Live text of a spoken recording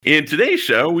In today's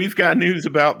show, we've got news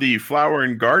about the Flower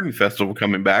and Garden Festival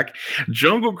coming back,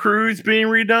 Jungle Cruise being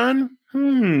redone,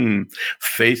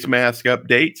 face mask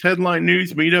updates, headline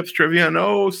news, meetups, trivia,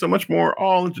 and so much more,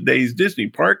 all in today's Disney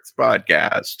Parks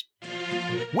podcast.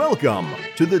 Welcome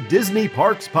to the Disney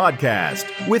Parks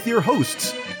Podcast with your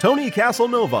hosts, Tony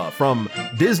Casanova from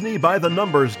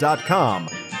DisneyByTheNumbers.com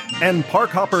and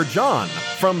Parkhopper John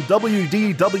from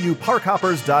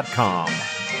WDWParkhoppers.com.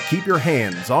 Keep your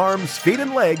hands, arms, feet,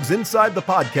 and legs inside the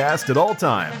podcast at all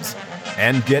times.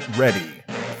 And get ready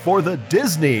for the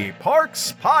Disney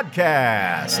Parks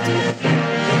Podcast. All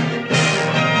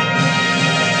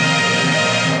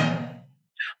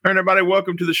right, everybody,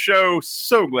 welcome to the show.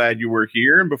 So glad you were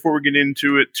here. And before we get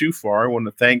into it too far, I want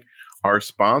to thank our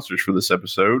sponsors for this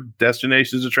episode,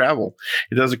 Destinations of Travel.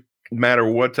 It doesn't matter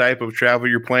what type of travel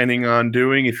you're planning on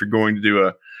doing. If you're going to do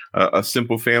a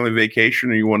simple family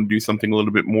vacation, or you want to do something a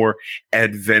little bit more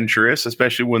adventurous,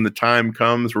 especially when the time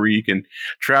comes where you can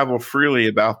travel freely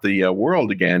about the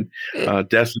world again,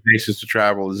 Destinations to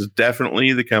Travel is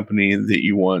definitely the company that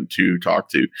you want to talk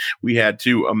to. We had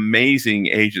two amazing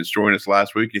agents join us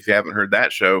last week. If you haven't heard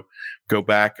that show, go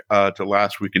back to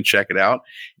last week and check it out.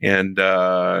 And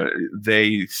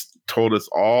they told us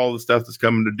all the stuff that's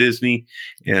coming to Disney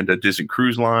and Disney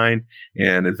Cruise Line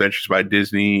and Adventures by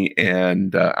Disney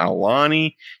and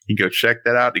Aulani. You can go check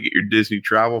that out to get your Disney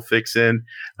travel fix in.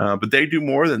 But they do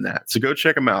more than that. So go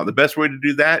check them out. The best way to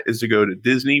do that is to go to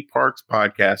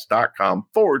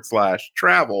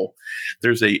DisneyParksPodcast.com/travel.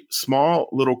 There's a small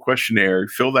little questionnaire.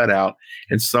 Fill that out,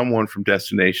 and someone from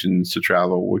Destinations to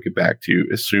Travel will get back to you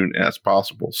as soon as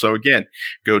possible. So again,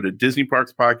 go to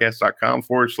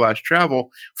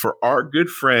DisneyParksPodcast.com/travel for our good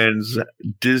friends,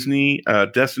 Disney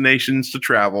Destinations to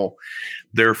Travel.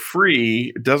 They're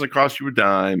free. It doesn't cost you a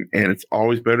dime, and it's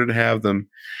always better to have them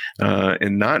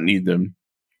and not need them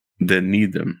than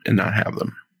need them and not have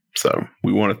them. So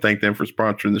we want to thank them for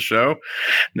sponsoring the show.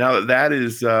 Now that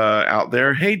is out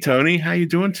there, hey, Tony, how you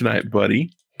doing tonight,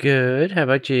 buddy? Good. How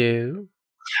about you?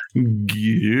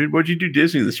 Good. What'd you do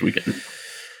Disney this weekend?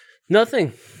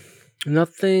 Nothing.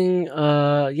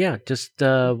 Just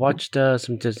watched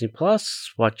some Disney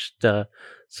Plus, watched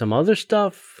some other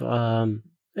stuff.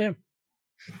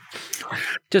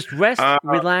 Just rest,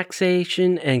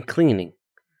 relaxation, and cleaning.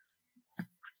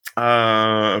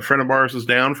 A friend of ours was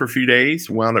down for a few days,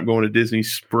 wound up going to Disney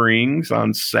Springs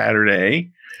on Saturday.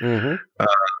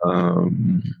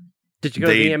 Mm-hmm. Did you go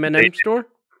to the M&M store?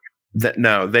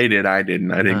 No, they did. I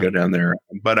didn't. I didn't go down there,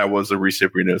 but I was a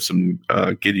recipient of some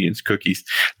Gideon's cookies.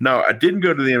 No, I didn't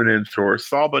go to the M&M store.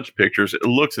 Saw a bunch of pictures. It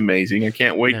looks amazing. I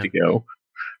can't wait to go.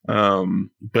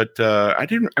 But I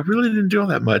really didn't do all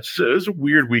that much. So it was a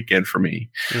weird weekend for me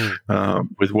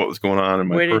with what was going on in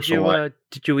my personal life.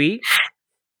 Did you eat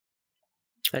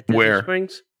at Disney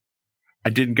Springs? I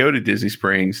didn't go to Disney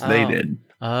Springs. They did.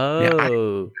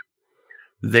 Oh.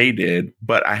 They did,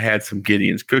 but I had some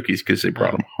Gideon's cookies because they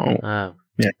brought them home.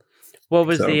 Yeah. What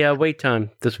was the wait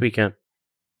time this weekend?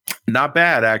 Not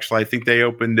bad, actually. I think they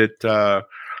opened at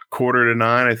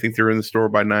 8:45. I think they were in the store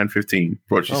by 9:15.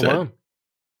 What she said. Wow.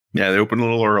 Yeah, they opened a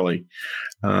little early.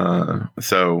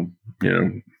 So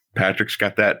Patrick's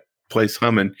got that place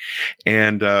humming.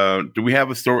 And do we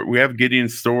have a story? We have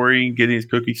Gideon's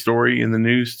cookie story in the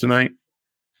news tonight.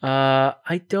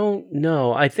 I don't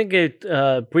know. I think it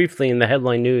briefly in the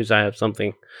headline news. I have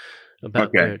something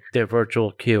about their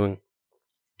virtual queuing.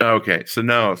 Okay, so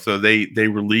they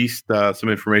released some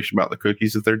information about the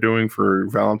cookies that they're doing for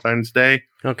Valentine's Day.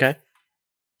 Okay.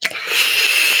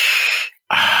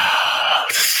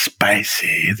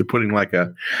 Spicy. They're putting like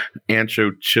a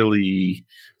ancho chili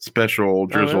special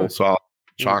drizzle sauce,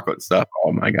 chocolate stuff.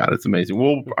 Oh my god, it's amazing.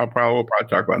 We'll probably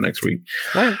talk about it next week.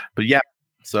 Right. But yeah,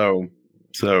 so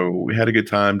we had a good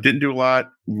time. Didn't do a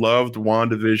lot. Loved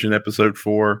WandaVision episode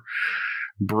 4.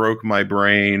 Broke my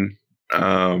brain.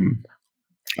 I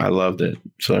loved it.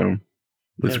 So it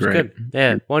was great. Good.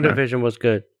 Yeah, WandaVision was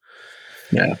good.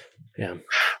 Yeah.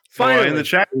 Finally, in the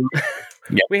chat.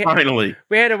 Finally.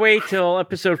 We had to wait till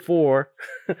episode 4.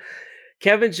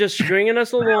 Kevin's just stringing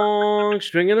us along.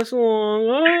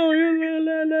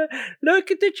 Oh, look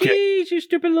at the cheese, you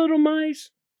stupid little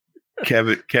mice.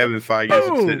 Kevin Feige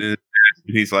is sitting in his desk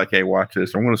and he's like, hey, watch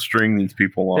this. I'm going to string these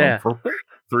people along for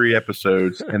 3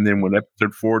 episodes. And then when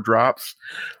episode 4 drops,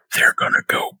 they're going to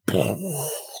go boom.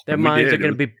 Their minds are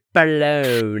going to be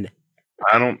blown.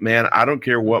 I don't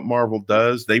care what Marvel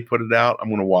does. They put it out. I'm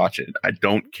going to watch it. I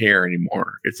don't care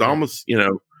anymore. It's almost,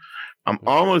 I'm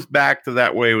almost back to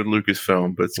that way with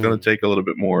Lucasfilm, but it's going to take a little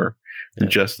bit more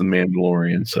than just The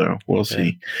Mandalorian. So we'll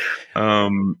see.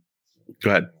 Go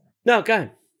ahead. No, go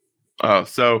ahead.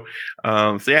 So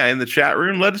yeah, in the chat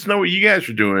room, let us know what you guys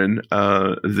are doing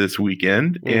this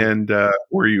weekend. And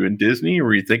were you in Disney?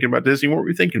 Were you thinking about Disney? What were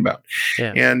you thinking about?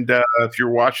 Yeah. And if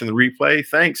you're watching the replay,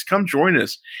 thanks. Come join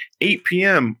us 8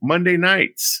 p.m. Monday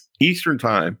nights Eastern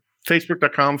time.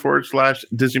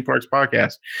 Facebook.com/Disney Parks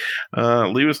Podcast.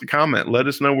 Leave us a comment. Let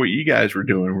us know what you guys were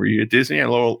doing. Were you at Disney?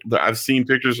 I've seen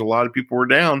pictures. A lot of people were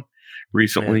down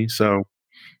recently. So,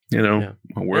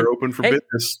 we're open for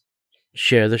business.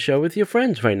 Share the show with your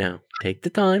friends right now. Take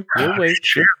the time. We'll wait.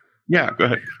 Share. Yeah, go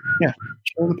ahead. Yeah,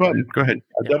 share the button. Go ahead.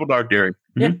 Double Dog Dairy.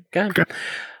 Yeah, go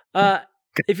ahead.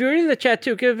 If you're in the chat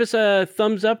too, give us a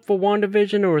thumbs up for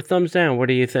WandaVision or a thumbs down. What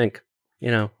do you think?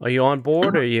 Are you on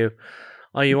board?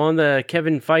 Are you on the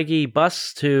Kevin Feige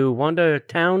bus to Wanda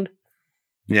Town?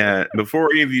 Yeah. Before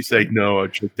any of you say no, I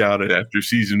checked out it after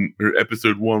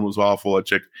episode 1 was awful. I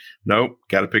checked. Nope.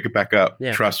 Got to pick it back up.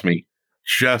 Yeah. Trust me.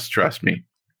 Just trust me.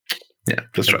 Yeah,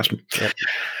 just trust me. Yep.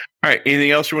 All right.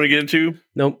 Anything else you want to get into?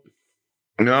 Nope.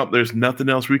 No, there's nothing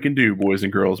else we can do, boys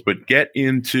and girls, but get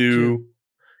into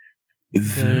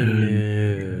the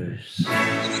news.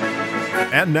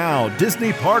 And now,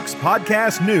 Disney Parks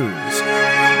Podcast News.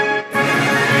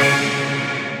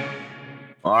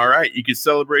 All right. You can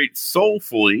celebrate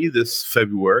soulfully this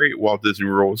February at Walt Disney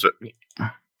World.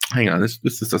 Hang on. This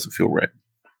doesn't feel right.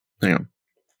 Hang on.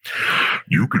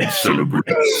 You can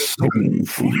celebrate soulfully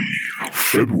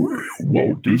February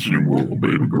Walt Disney World,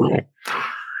 baby girl.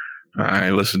 I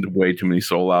listened to way too many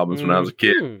soul albums when I was a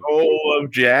kid. Soul of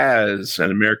Jazz,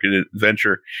 an American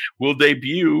Adventure, will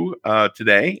debut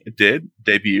today. It did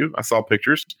debut. I saw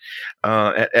pictures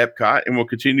at Epcot and will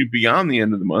continue beyond the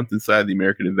end of the month inside the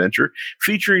American Adventure,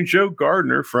 featuring Joe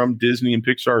Gardner from Disney and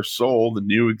Pixar Soul. The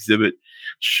new exhibit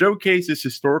showcases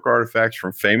historic artifacts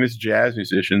from famous jazz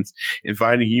musicians,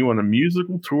 inviting you on a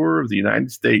musical tour of the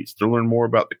United States to learn more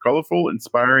about the colorful,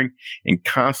 inspiring, and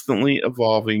constantly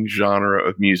evolving genre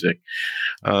of music.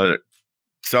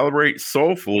 Celebrate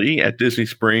Soulfully at Disney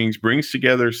Springs brings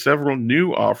together several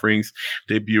new offerings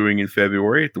debuting in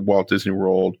February at the Walt Disney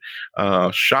World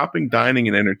shopping, dining,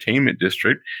 and entertainment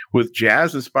district with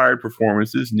jazz-inspired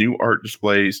performances, new art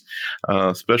displays,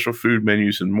 special food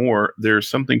menus, and more. There's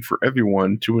something for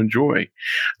everyone to enjoy.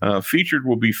 Featured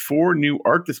will be 4 new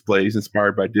art displays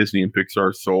inspired by Disney and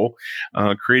Pixar Soul,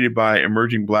 created by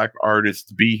emerging Black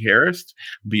artists B. Harris,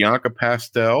 Bianca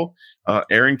Pastel,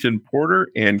 Arrington Porter,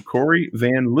 and Corey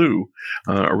Van Loo,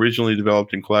 originally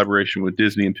developed in collaboration with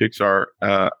Disney and Pixar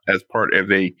as part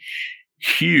of a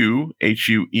Hue,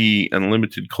 H-U-E,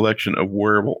 unlimited collection of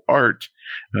wearable art.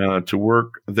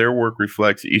 Their work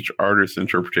reflects each artist's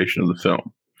interpretation of the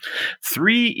film.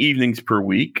 3 evenings per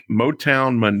week: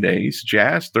 Motown Mondays,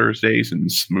 Jazz Thursdays,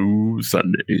 and Smooth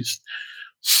Sundays.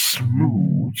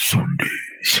 Smooth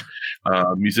Sundays.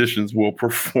 Musicians will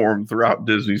perform throughout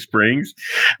Disney Springs,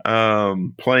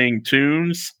 playing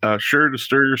tunes sure to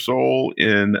stir your soul.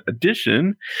 In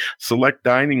addition, select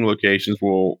dining locations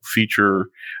will feature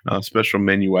special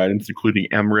menu items, including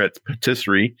Amaret's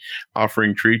Patisserie,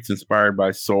 offering treats inspired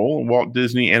by soul, and Walt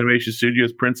Disney Animation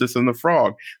Studios' Princess and the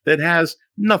Frog, that has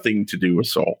nothing to do with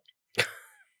soul.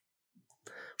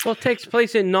 Well, it takes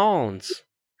place in Nolans.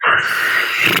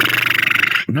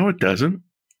 No, it doesn't.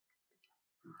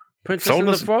 Princess and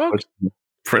the Frog?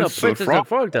 Princess and the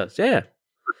Frog does, yeah.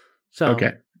 So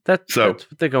okay. That's what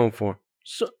they're going for.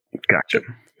 Gotcha.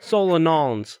 Soul and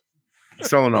Nolans.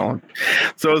 Soul and Nolans.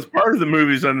 So as part of the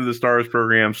Movies Under the Stars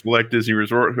program, select Disney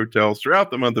Resort hotels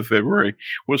throughout the month of February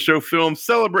will show films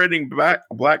celebrating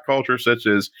black culture such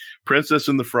as Princess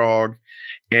and the Frog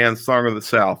and Song of the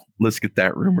South. Let's get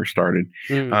that rumor started.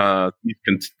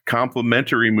 These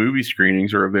complimentary movie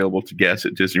screenings are available to guests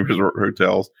at Disney Resort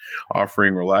hotels,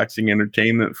 offering relaxing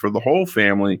entertainment for the whole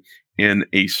family in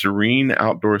a serene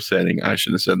outdoor setting. I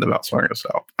shouldn't have said that about Song of the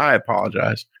South. I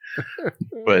apologize.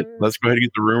 But let's go ahead and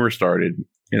get the rumor started.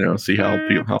 See how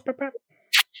people.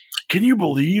 Can you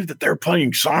believe that they're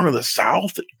playing Song of the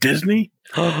South at Disney?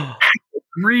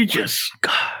 Egregious.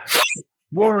 God.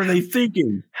 What are they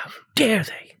thinking? How dare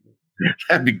they?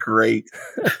 That'd be great.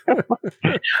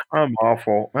 I'm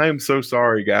awful. I am so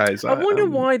sorry, guys. I wonder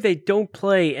why they don't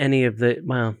play any of the.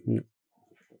 Well,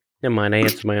 never mind. I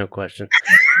answered my own question.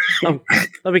 Let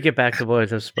me get back to what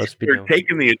I'm supposed to be doing. They're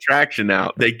taking the attraction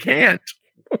out. They can't.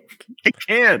 They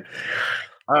can't.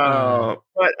 But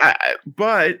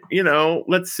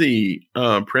let's see.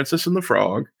 Princess and the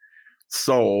Frog,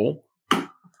 Soul.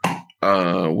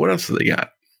 What else do they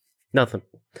got? Nothing.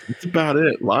 That's about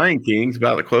it. Lion King's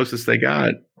about the closest they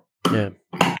got. Yeah.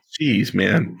 Jeez,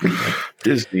 man.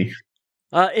 Disney.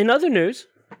 In other news,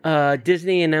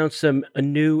 Disney announced a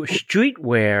new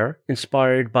streetwear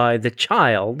inspired by the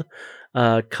child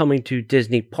coming to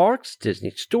Disney parks,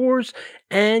 Disney stores,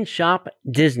 and Shop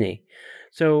Disney.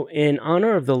 So, in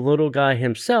honor of the little guy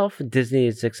himself, Disney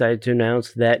is excited to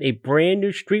announce that a brand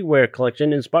new streetwear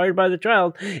collection inspired by the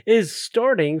child is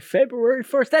starting February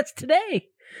 1st. That's today.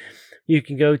 You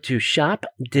can go to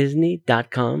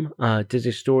shopdisney.com,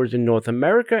 Disney stores in North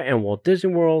America and Walt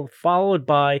Disney World, followed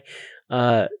by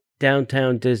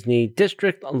Downtown Disney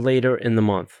District later in the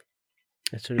month.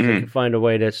 As soon as I can find a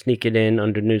way to sneak it in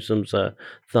under Newsom's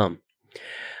thumb.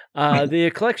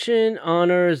 The collection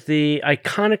honors the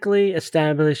iconically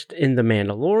established in The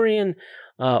Mandalorian.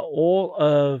 All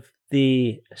of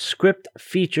the script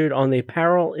featured on the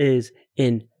apparel is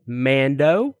in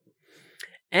Mando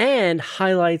and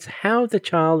highlights how the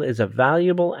child is a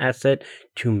valuable asset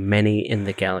to many in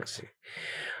the galaxy.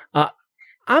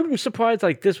 I'm surprised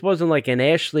this wasn't like an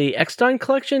Ashley Eckstein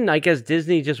collection. I guess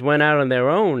Disney just went out on their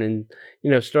own and,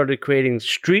 started creating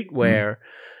streetwear.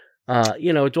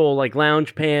 It's all like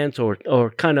lounge pants or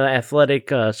kind of athletic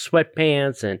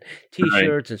sweatpants and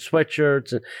T-shirts and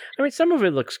sweatshirts. And I mean, some of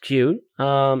it looks cute.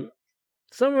 Some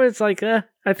of it's like, I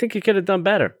think you could have done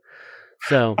better.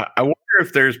 So I wonder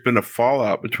if there's been a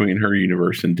fallout between her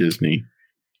universe and Disney.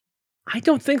 I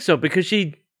don't think so, because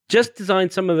she just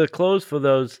designed some of the clothes for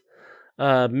those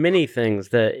mini things,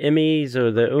 the Emmys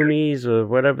or the Umis or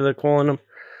whatever they're calling them.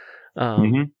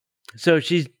 So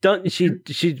she's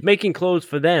making clothes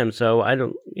for them. So I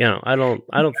don't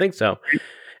think so.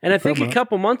 And I think a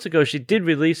couple months ago she did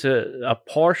release a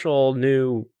partial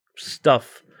new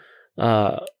stuff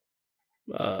from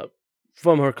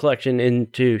her collection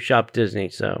into Shop Disney.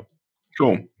 So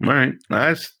cool. All right,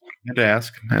 nice. Had to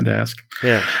ask.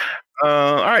 Yeah.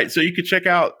 All right, so you can check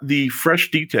out the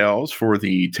fresh details for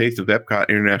the Taste of Epcot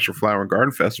International Flower and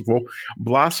Garden Festival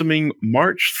blossoming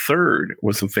March 3rd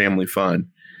with some family fun.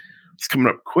 It's coming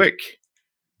up quick.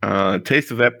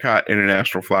 Taste of Epcot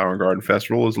International Flower and Garden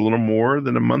Festival is a little more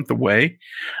than a month away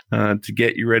to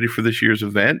get you ready for this year's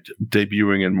event,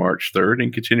 debuting in March 3rd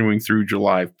and continuing through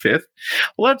July 5th.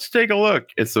 Let's take a look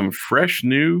at some fresh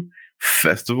new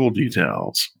festival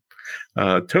details.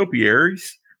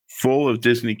 Topiaries, full of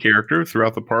Disney character.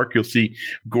 Throughout the park, you'll see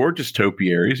gorgeous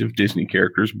topiaries of Disney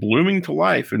characters blooming to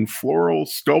life in floral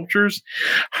sculptures.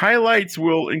 Highlights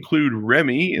will include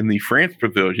Remy in the France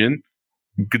Pavilion,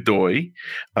 Godoy,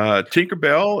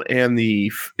 Tinkerbell and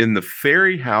in the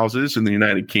fairy houses in the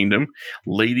United Kingdom,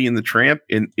 Lady and the Tramp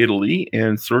in Italy,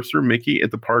 and Sorcerer Mickey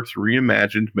at the park's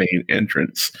reimagined main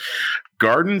entrance.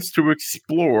 Gardens to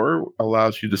Explore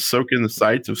allows you to soak in the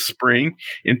sights of spring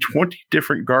in 20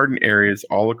 different garden areas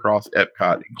all across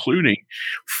Epcot, including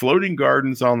floating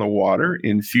gardens on the water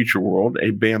in Future World,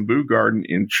 a bamboo garden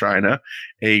in China,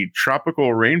 a tropical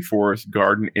rainforest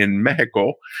garden in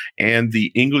Mexico, and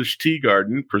the English tea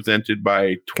garden presented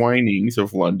by Twinings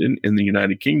of London in the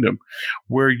United Kingdom,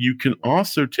 where you can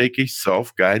also take a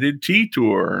self-guided tea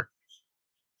tour.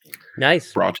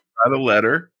 Nice. Brought to you by the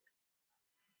letter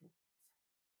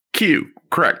Q,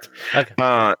 correct. Okay.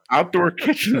 Outdoor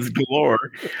kitchens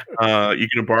galore. You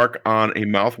can embark on a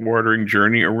mouth-watering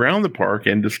journey around the park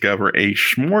and discover a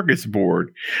smorgasbord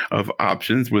of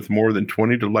options with more than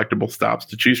 20 delectable stops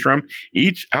to choose from.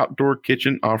 Each outdoor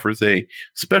kitchen offers a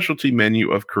specialty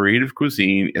menu of creative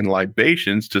cuisine and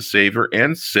libations to savor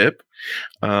and sip.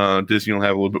 Disney will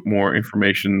have a little bit more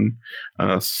information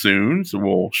soon, so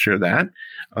we'll share that.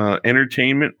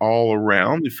 Entertainment all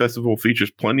around. The festival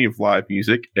features plenty of live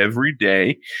music every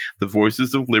day. The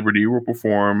Voices of Liberty will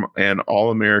perform an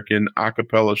all-American a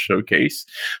cappella showcase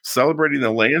celebrating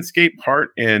the landscape, heart,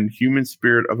 and human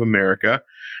spirit of America.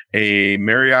 A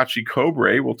mariachi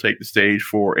Cobre will take the stage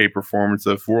for a performance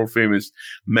of world-famous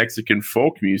Mexican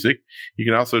folk music. You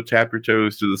can also tap your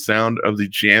toes to the sound of the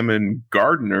Jammin'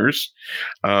 Gardeners,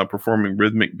 performing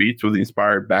rhythmic beats with the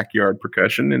inspired backyard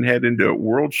percussion, and head into a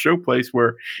world showplace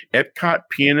where Epcot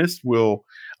pianists will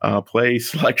play a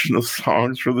selection of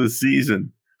songs for the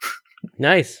season.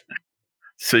 Nice.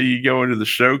 So you go into the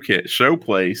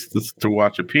showplace to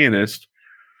watch a pianist.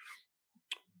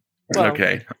 Well,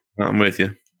 okay, I'm with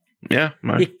you. Yeah,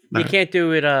 you can't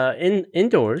do it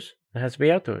indoors. It has to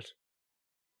be outdoors.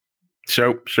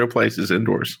 Show place is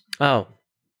indoors. Oh,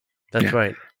 that's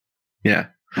right. Yeah.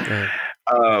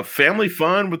 Family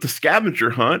fun with the scavenger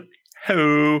hunt.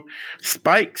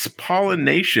 Spike's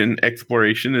Pollination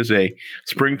Exploration is a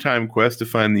springtime quest to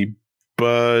find the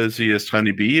buzziest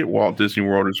honeybee at Walt Disney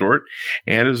World Resort.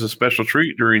 And as a special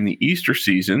treat during the Easter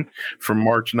season from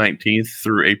March 19th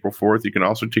through April 4th, you can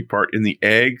also take part in the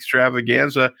Egg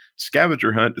Extravaganza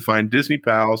scavenger hunt to find Disney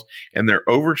pals and their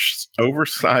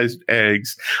oversized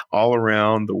eggs all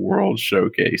around the World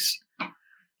Showcase.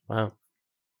 Wow.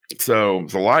 So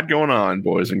there's a lot going on,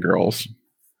 boys and girls.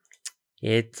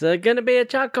 It's going to be a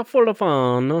chock full of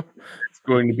fun. It's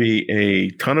going to be a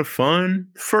ton of fun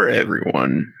for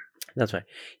everyone. That's right.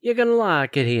 You're going to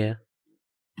like it here.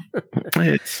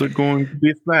 It's going to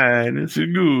be fine. It's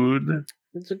good.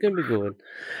 It's going to be good.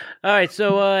 All right.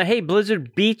 So, hey,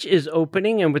 Blizzard Beach is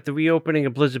opening. And with the reopening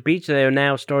of Blizzard Beach, they are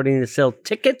now starting to sell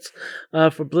tickets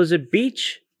for Blizzard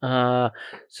Beach. So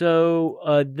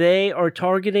they are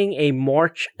targeting a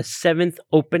March 7th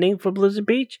opening for Blizzard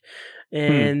Beach.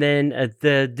 And then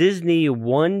the Disney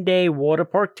one-day water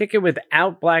park ticket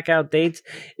without blackout dates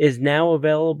is now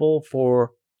available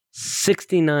for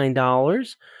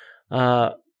 $69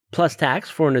 plus tax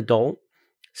for an adult,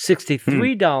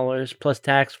 $63 plus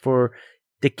tax for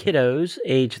the kiddos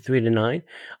age 3 to 9.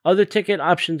 Other ticket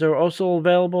options are also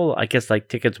available, I guess like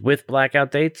tickets with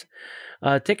blackout dates.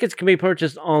 Tickets can be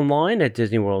purchased online at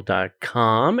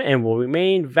DisneyWorld.com and will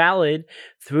remain valid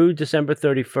through December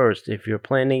 31st. If you're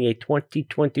planning a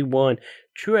 2021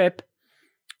 trip,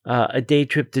 a day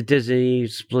trip to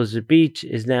Disney's Blizzard Beach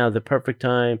is now the perfect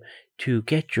time to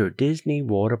get your Disney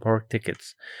water park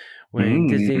tickets. When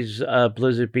Disney's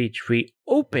Blizzard Beach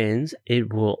reopens,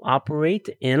 it will operate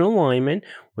in alignment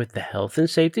with the health and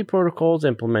safety protocols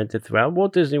implemented throughout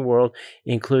Walt Disney World,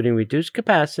 including reduced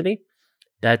capacity.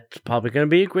 That's probably going to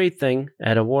be a great thing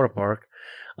at a water park.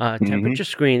 Temperature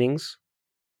screenings,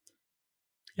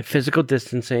 physical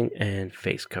distancing, and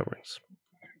face coverings.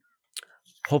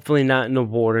 Hopefully not in the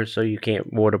water, so you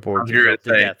can't waterboard yourself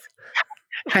to death.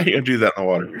 How are you going to do that in the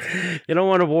water? You don't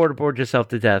want to waterboard yourself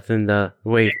to death in the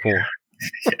wave pool.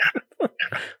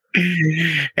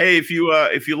 Hey, if you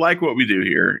like what we do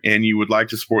here and you would like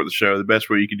to support the show, the best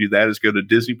way you can do that is go to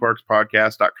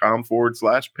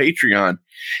DisneyParksPodcast.com/Patreon.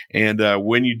 And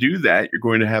when you do that, you're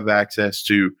going to have access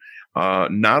to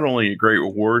not only a great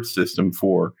reward system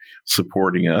for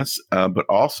supporting us, but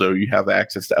also you have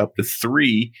access to up to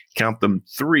 3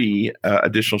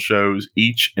 additional shows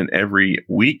each and every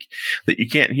week that you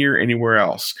can't hear anywhere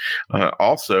else.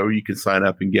 Also, you can sign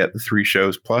up and get the 3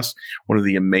 shows plus one of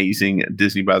the amazing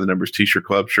Disney by the Numbers T-shirt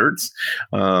club shirts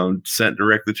sent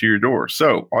directly to your door.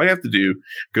 So all you have to do,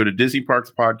 go to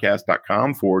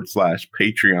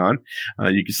DisneyParksPodcast.com/Patreon.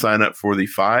 You can sign up for the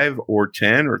 $5 or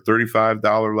 $10 or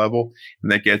 $35 level,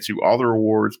 and that gets you all the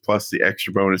rewards plus the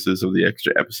extra bonuses of the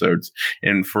extra episodes.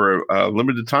 And for a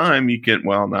limited time, you can,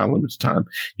 well, not a limited time,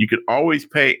 you can always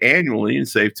pay annually and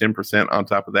save 10% on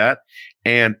top of that.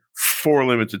 And for a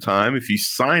limited time, if you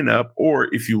sign up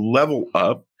or if you level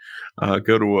up,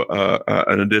 go to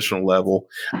an additional level,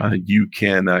 you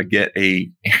can get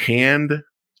a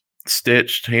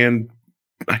hand-stitched,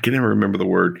 I can never remember the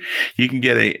word. You can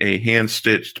get a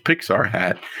hand-stitched Pixar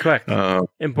hat. Correct.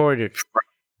 Embroidered.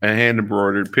 A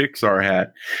hand-embroidered Pixar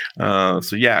hat.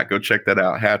 So yeah, go check that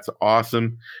out. Hat's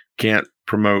awesome. Can't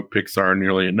promote Pixar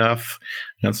nearly enough.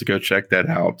 So go check that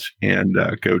out and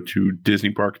go to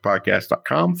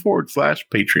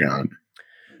DisneyParksPodcast.com/Patreon.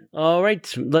 All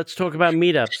right, let's talk about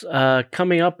meetups.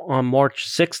 Coming up on March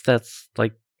 6th, that's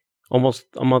like almost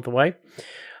a month away.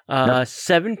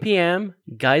 7 p.m.,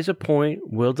 Geyser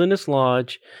Point, Wilderness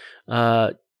Lodge.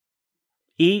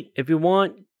 Eat if you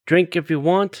want, drink if you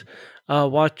want,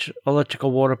 watch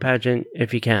Electrical Water Pageant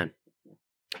if you can.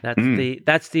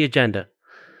 That's the agenda.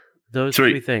 Those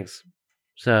Sweet. 3 things.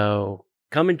 So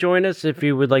come and join us if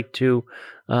you would like to,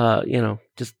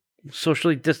 just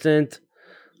socially distant,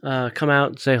 come out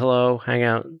and say hello, hang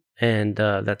out, and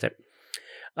that's it.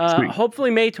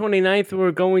 Hopefully May 29th,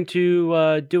 we're going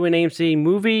to do an AMC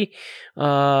movie. We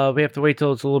have to wait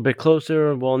till it's a little bit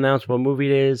closer. We'll announce what movie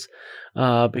it is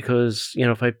because,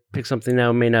 if I pick something now,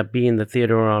 it may not be in the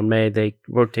theater on May. They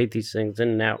rotate these things in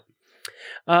and out.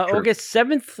 Sure. August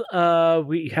 7th,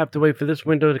 we have to wait for this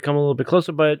window to come a little bit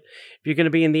closer, but if you're going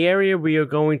to be in the area, we are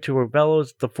going to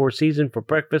Ravello's, the Four Seasons, for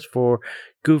breakfast for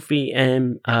Goofy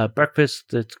and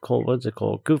breakfast. It's called, what's it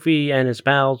called? Goofy and his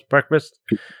pals breakfast.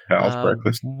 Pals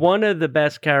breakfast. One of the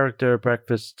best character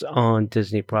breakfasts on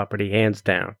Disney property, hands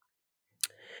down.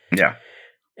 Yeah.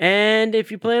 And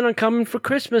if you plan on coming for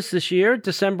Christmas this year,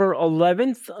 December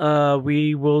 11th,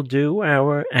 we will do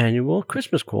our annual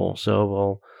Christmas call. So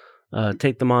we'll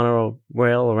take the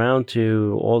monorail around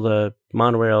to all the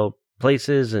monorail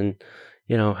places and,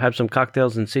 have some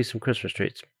cocktails and see some Christmas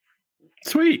trees.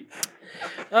 Sweet.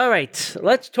 All right.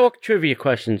 Let's talk trivia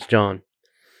questions, John.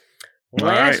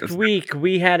 Last week,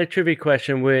 we had a trivia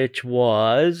question, which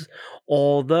was,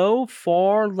 although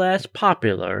far less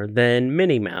popular than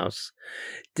Minnie Mouse,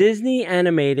 Disney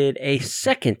animated a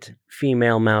second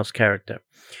female mouse character.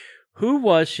 Who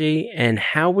was she, and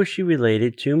how was she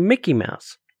related to Mickey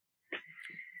Mouse?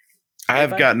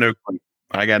 I've got no clue.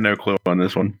 I got no clue on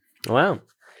this one. Wow.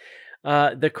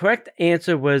 The correct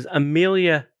answer was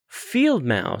Amelia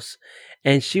Fieldmouse,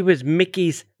 and she was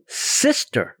Mickey's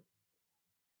sister.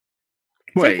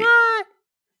 Wait. Like, what?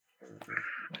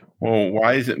 Well,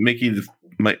 why is it Mickey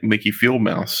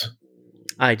Fieldmouse?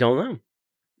 I don't know.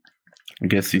 I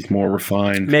guess he's more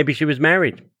refined. Maybe she was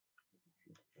married.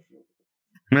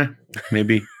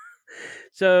 Maybe.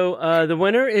 So the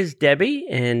winner is Debbie,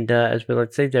 and as we like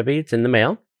to say, Debbie, it's in the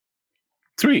mail.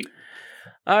 Sweet.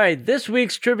 All right, this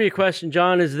week's trivia question,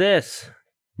 John, is this.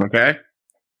 Okay.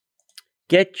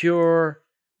 Get your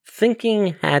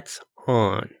thinking hats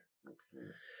on.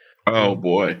 Oh,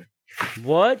 boy.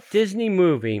 What Disney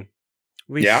movie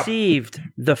received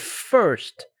the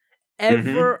first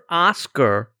ever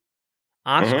Oscar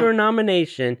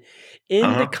nomination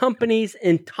in the company's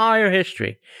entire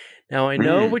history? Now, I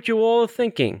know what you all are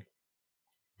thinking,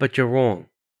 but you're wrong.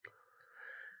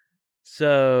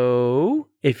 So,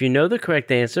 if you know the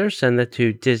correct answer, send it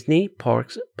to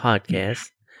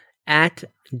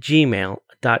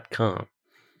DisneyParksPodcast@gmail.com.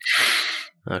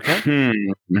 Okay?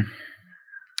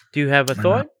 Do you have a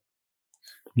thought?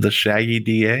 The Shaggy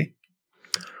DA?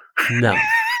 No.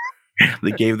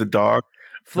 They gave the dog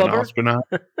Flubber?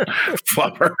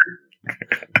 Flubber.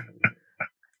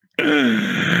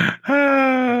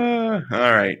 All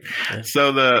right.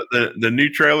 So the new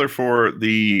trailer for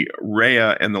the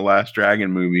Raya and the Last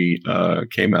Dragon movie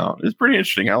came out. It's pretty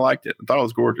interesting. I liked it. I thought it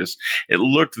was gorgeous. It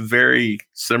looked very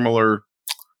similar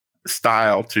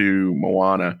style to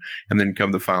Moana, and then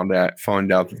come to find out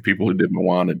that the people who did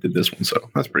Moana did this one. So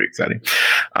that's pretty exciting.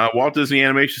 Walt Disney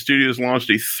Animation Studios launched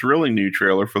a thrilling new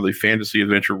trailer for the fantasy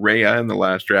adventure Raya and the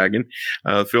Last Dragon.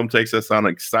 The film takes us on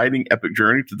an exciting epic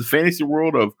journey to the fantasy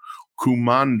world of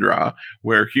Kumandra,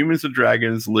 where humans and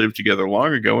dragons lived together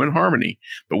long ago in harmony.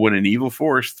 But when an evil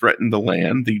force threatened the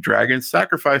land, the dragons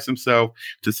sacrificed himself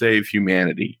to save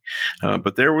humanity.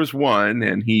 But there was one,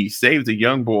 and he saved a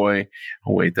young boy.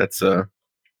 Oh, wait, that's a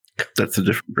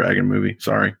different dragon movie.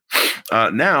 Sorry.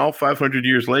 Now, 500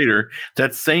 years later,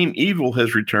 that same evil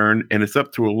has returned, and it's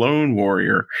up to a lone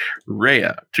warrior,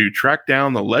 Raya, to track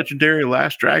down the legendary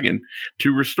Last Dragon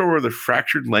to restore the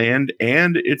fractured land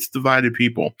and its divided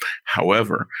people.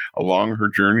 However, along her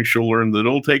journey, she'll learn that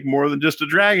it'll take more than just a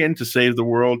dragon to save the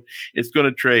world. It's going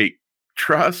to take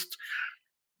trust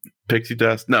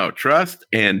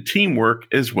and teamwork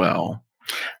as well.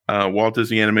 Walt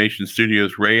Disney Animation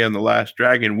Studios' Raya and the Last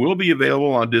Dragon will be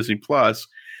available on Disney Plus,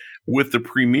 with the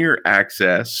premiere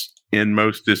access in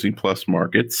most Disney Plus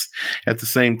markets. At the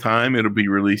same time, it'll be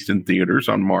released in theaters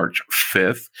on March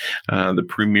 5th. The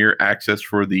premiere access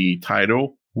for the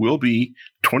title will be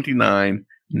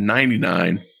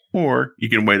 $29.99, or you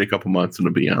can wait a couple months and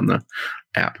it'll be on the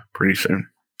app pretty soon.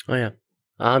 Oh, yeah.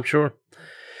 I'm sure.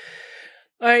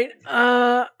 All right.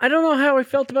 I don't know how I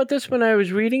felt about this when I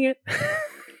was reading it.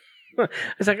 I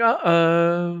was like,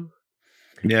 uh-oh.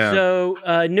 Yeah.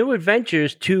 So, new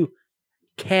adventures to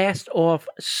cast off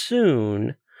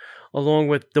soon, along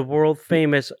with the world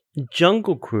famous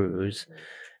Jungle Cruise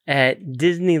at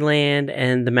Disneyland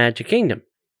and the Magic Kingdom.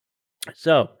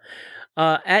 So,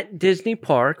 at Disney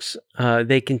parks,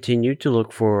 they continue to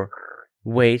look for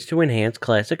ways to enhance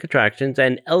classic attractions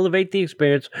and elevate the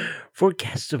experience for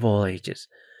guests of all ages.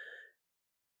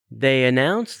 They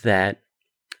announced that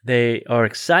they are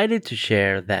excited to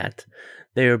share that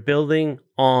they are building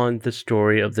on the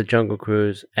story of the Jungle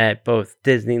Cruise at both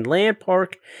Disneyland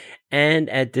Park and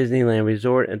at Disneyland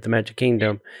Resort at the Magic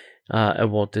Kingdom at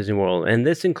Walt Disney World. And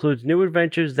this includes new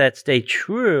adventures that stay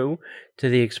true to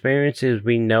the experiences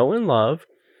we know and love,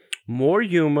 more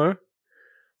humor,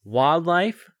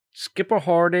 wildlife, Skipper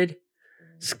Heart,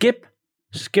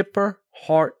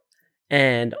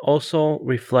 and also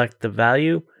reflect the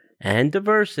value and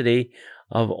diversity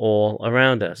of all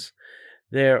around us.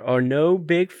 There are no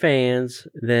big fans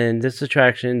than this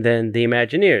attraction than the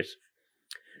Imagineers.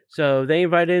 So they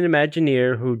invited an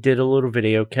Imagineer who did a little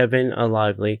video, Kevin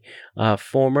Lively,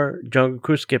 former Jungle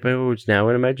Cruise skipper who's now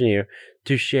an Imagineer,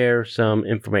 to share some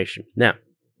information. Now,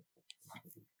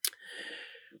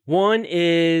 one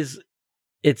is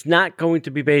it's not going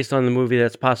to be based on the movie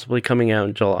that's possibly coming out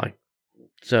in July.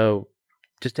 So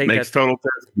just take Makes total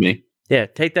sense to me. Yeah,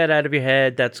 take that out of your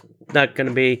head. That's not going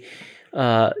to be...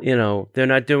 they're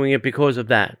not doing it because of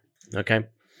that. Okay.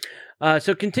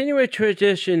 So continuing a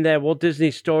tradition that Walt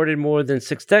Disney started more than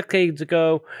 6 decades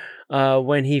ago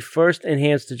when he first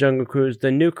enhanced the Jungle Cruise,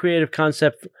 the new creative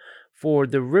concept for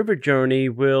the river journey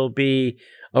will be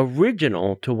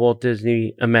original to Walt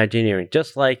Disney Imagineering,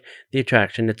 just like the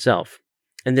attraction itself.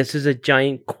 And this is a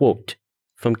giant quote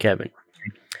from Kevin.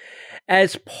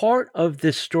 As part of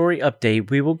this story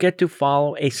update, we will get to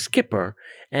follow a skipper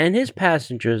and his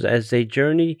passengers as their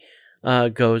journey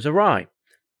goes awry.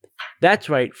 That's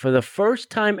right, for the first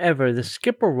time ever, the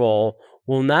skipper role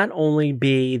will not only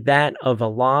be that of a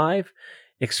live,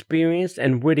 experienced,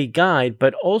 and witty guide,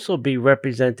 but also be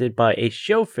represented by a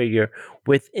show figure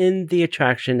within the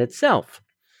attraction itself.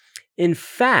 In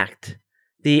fact,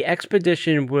 the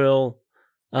expedition will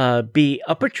be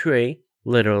up a tree,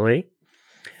 literally,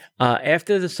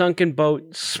 after the sunken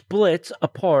boat splits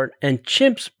apart and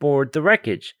chimps board the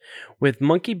wreckage, with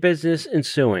monkey business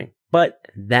ensuing. But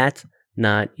that's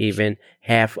not even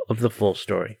half of the full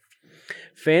story.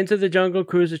 Fans of the Jungle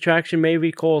Cruise attraction may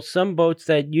recall some boats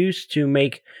that used to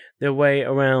make their way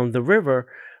around the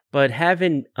river, but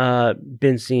haven't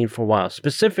been seen for a while.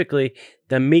 Specifically,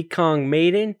 the Mekong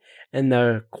Maiden and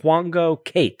the Quango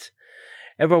Kate.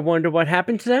 Ever wonder what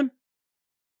happened to them?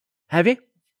 Have you?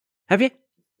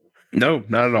 No,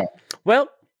 not at all. Well,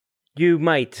 you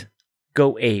might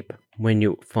go ape when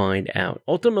you find out.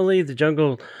 Ultimately, the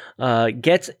jungle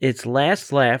gets its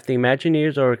last laugh. The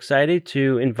Imagineers are excited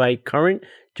to invite current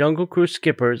Jungle Cruise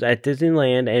skippers at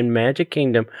Disneyland and Magic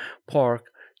Kingdom Park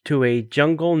to a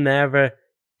Jungle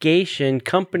Navigation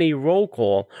Company roll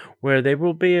call, where they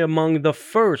will be among the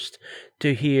first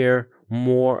to hear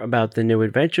more about the new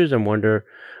adventures and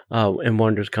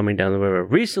wonders coming down the river.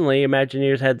 Recently,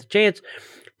 Imagineers had the chance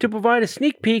to provide a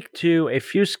sneak peek to a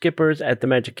few skippers at the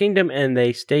Magic Kingdom, and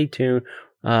they stay tuned.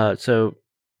 So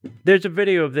there's a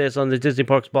video of this on the Disney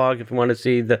Parks blog if you want to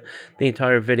see the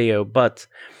entire video. But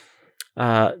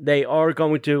they are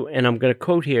going to, and I'm going to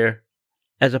quote here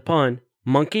as a pun,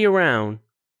 monkey around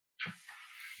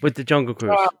with the Jungle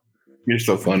Cruise. You're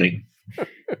so funny.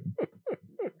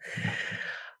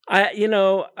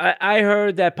 I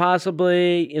heard that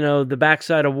possibly, the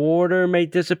backside of water may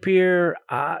disappear.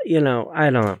 I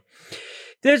don't know.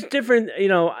 There's different,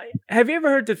 have you ever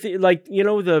heard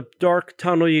the dark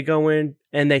tunnel you go in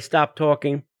and they stop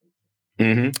talking?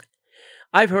 Mm-hmm.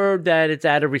 I've heard that it's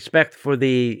out of respect for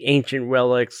the ancient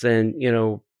relics and,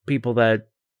 people that,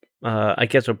 I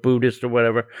guess are Buddhist or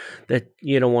whatever, that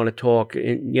you don't want to talk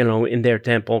in their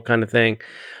temple kind of thing.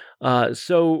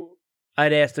 So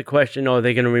I'd ask the question, are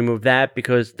they going to remove that?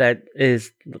 Because that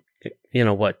is,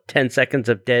 10 seconds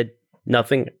of dead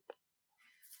nothing?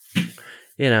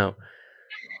 Could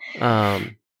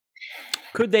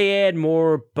they add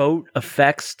more boat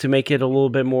effects to make it a little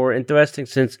bit more interesting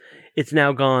since it's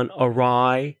now gone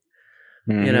awry?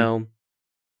 Mm-hmm.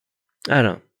 I don't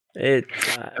know. And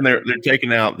they're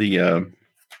taking out the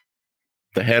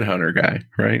headhunter guy,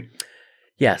 right?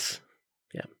 Yes.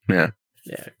 Yeah.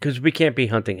 Yeah, because we can't be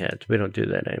hunting heads. We don't do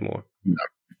that anymore.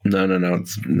 No.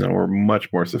 We're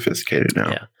much more sophisticated now.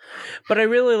 Yeah, but I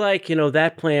really like,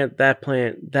 that plant.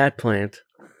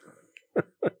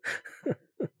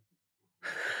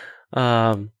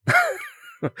 Are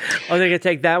they gonna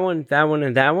take that one,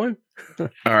 and that one? All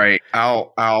right,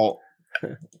 I'll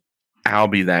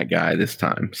be that guy this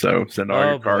time. So send all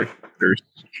your characters.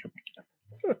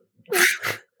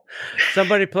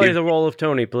 Somebody play the role of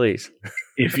Tony, please.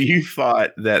 If you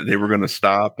thought that they were going to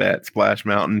stop at Splash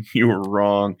Mountain, you were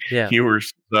wrong. Yeah. You were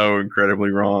so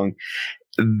incredibly wrong.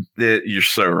 You're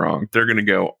so wrong. They're going to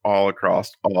go all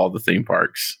across all the theme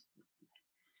parks.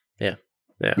 Yeah.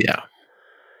 They're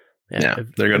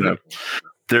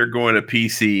going to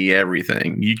PC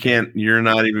everything. You're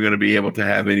not even going to be able to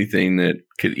have anything that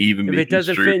could even be. If it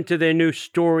doesn't fit into their new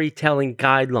storytelling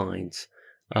guidelines,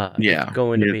 it's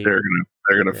going to be.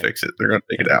 They're going to fix it. They're going to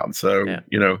take it out. So, hey,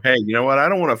 you know what? I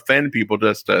don't want to offend people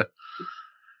just to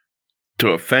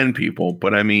offend people.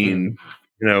 But I mean,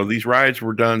 these rides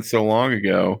were done so long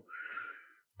ago.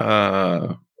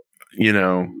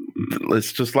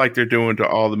 It's just like they're doing to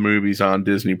all the movies on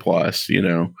Disney Plus.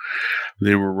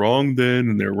 They were wrong then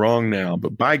and they're wrong now.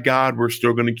 But by God, we're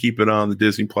still going to keep it on the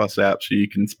Disney Plus app so you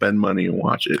can spend money and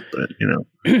watch it. But,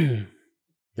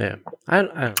 Yeah,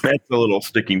 that's a little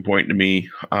sticking point to me,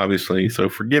 obviously. So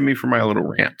forgive me for my little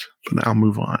rant, but I'll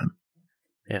move on.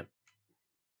 Yeah.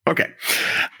 Okay.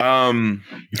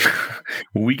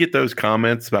 We get those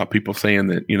comments about people saying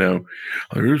that,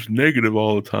 there's negative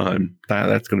all the time.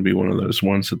 That's going to be one of those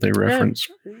ones that they reference.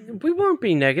 We won't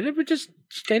be negative. We're just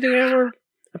stating our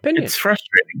opinion. It's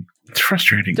frustrating. It's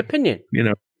opinion.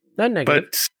 Not negative.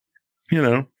 But,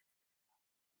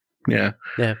 yeah.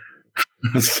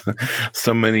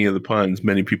 So many of the puns,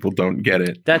 many people don't get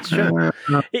it. That's true.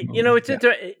 It's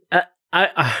interesting.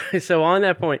 So on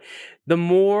that point, the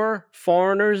more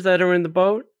foreigners that are in the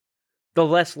boat, the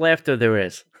less laughter there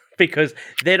is because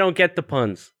they don't get the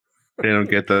puns. They don't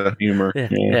get the humor.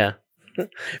 Yeah.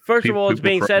 First of all, it's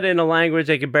being said in a language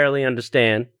they can barely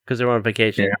understand because they're on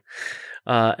vacation.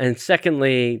 Yeah. And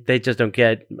secondly, they just don't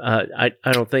get. I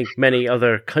don't think many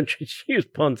other countries use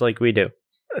puns like we do.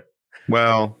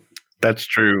 Well, that's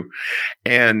true.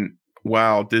 And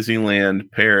while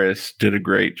Disneyland Paris did a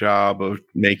great job of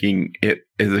making it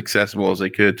as accessible as they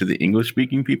could to the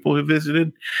English-speaking people who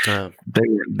visited, they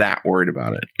weren't that worried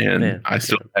about it. And I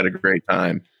still had a great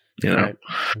time. Right.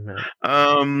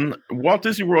 Walt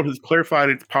Disney World has clarified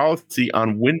its policy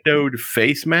on windowed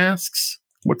face masks.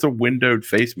 What's a windowed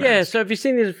face mask? Yeah, so have you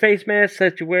seen these face masks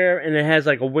that you wear and it has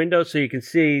like a window so you can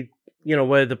see,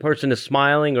 whether the person is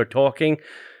smiling or talking,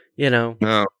 No.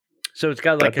 So it's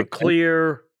got like a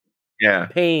clear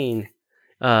pane,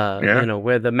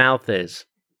 where the mouth is.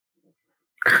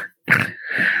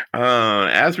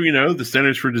 As we know, the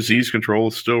Centers for Disease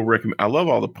Control still recommend. I love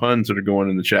all the puns that are going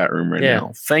in the chat room right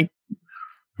now. Thank you,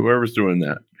 whoever's doing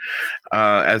that.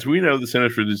 As we know, the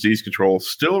Centers for Disease Control is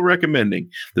still recommending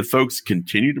that folks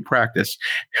continue to practice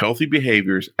healthy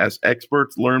behaviors as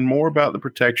experts learn more about the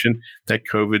protection that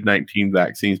COVID-19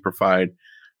 vaccines provide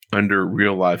under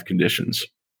real life conditions.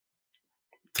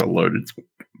 It's a loaded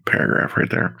paragraph right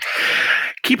there.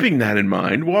 Keeping that in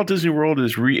mind, Walt Disney World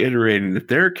is reiterating that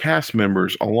their cast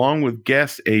members, along with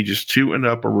guests ages 2 and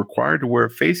up, are required to wear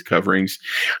face coverings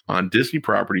on Disney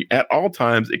property at all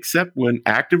times except when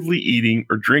actively eating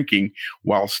or drinking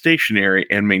while stationary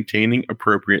and maintaining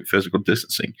appropriate physical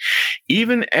distancing.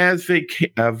 Even as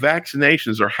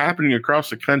vaccinations are happening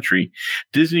across the country,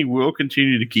 Disney will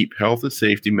continue to keep health and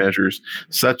safety measures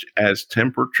such as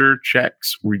temperature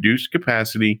checks, reduced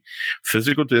capacity,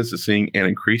 physical distancing, and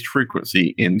increased frequency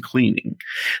in cleaning.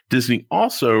 Disney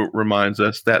also reminds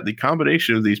us that the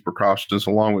combination of these precautions,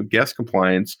 along with guest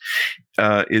compliance,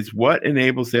 is what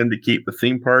enables them to keep the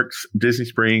theme parks, Disney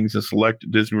Springs, and select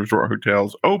Disney Resort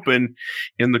hotels open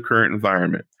in the current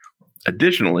environment.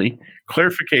 Additionally,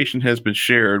 clarification has been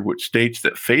shared which states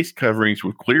that face coverings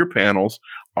with clear panels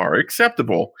are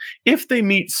acceptable if they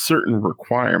meet certain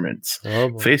requirements.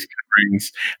 Face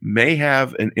coverings may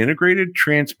have an integrated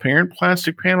transparent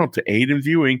plastic panel to aid in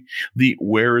viewing the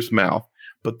wearer's mouth,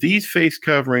 but these face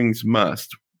coverings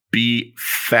must be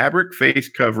fabric face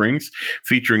coverings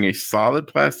featuring a solid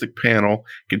plastic panel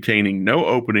containing no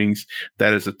openings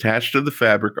that is attached to the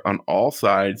fabric on all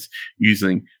sides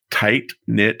using tight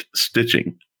knit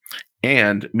stitching,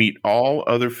 and meet all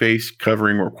other face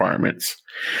covering requirements.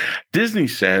 Disney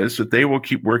says that they will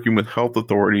keep working with health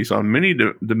authorities on many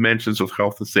dimensions of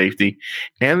health and safety,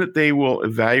 and that they will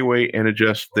evaluate and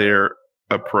adjust their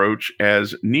approach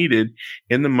as needed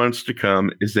in the months to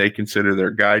come as they consider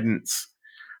their guidance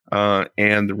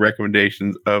and the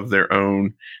recommendations of their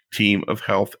own team of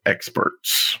health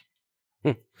experts.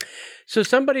 So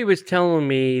somebody was telling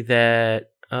me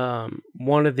that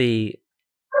one of the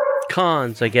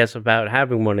cons, I guess, about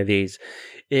having one of these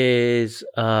is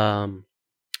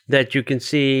that you can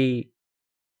see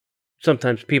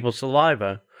sometimes people's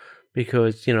saliva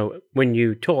because, when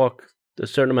you talk, a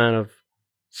certain amount of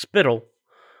spittle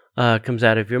comes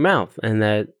out of your mouth. And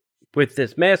that with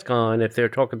this mask on, if they're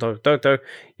talking,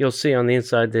 you'll see on the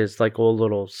inside there's like a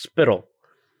little spittle.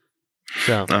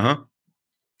 So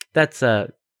that's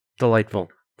delightful.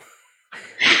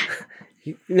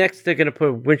 Next, they're going to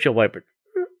put windshield wiper.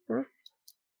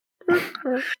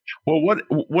 Well,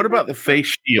 what about the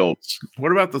face shields?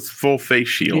 What about the full face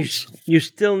shields? You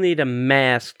still need a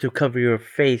mask to cover your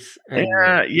face.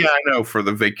 Yeah, I know, for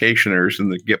the vacationers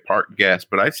and the get park guests,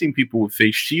 but I've seen people with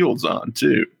face shields on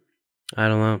too. I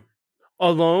don't know.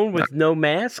 Alone with no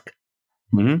mask?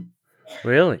 Mm-hmm.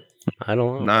 Really? I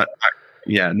don't know.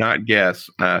 Not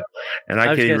guests. And I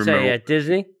can't even remember. At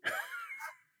Disney?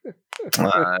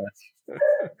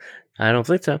 I don't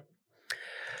think so.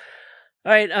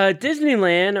 All right,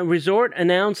 Disneyland Resort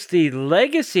announced the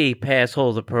Legacy Pass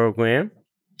Holder program.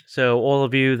 So all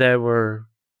of you that were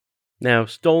now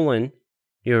stolen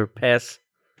your pass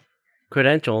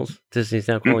credentials, Disney's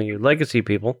now calling you Legacy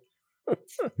people.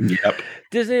 Yep.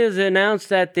 Disney has announced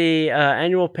that the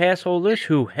annual pass holders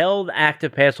who held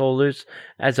active pass holders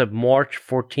as of March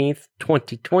 14th,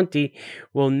 2020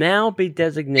 will now be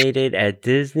designated as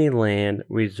Disneyland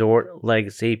Resort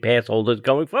Legacy Pass holders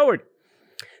going forward.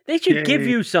 They should give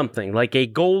you something like a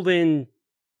golden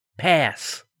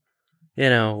pass,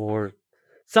 or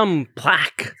some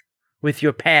plaque with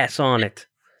your pass on it.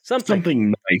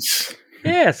 Something nice.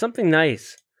 Yeah, something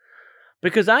nice.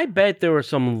 Because I bet there were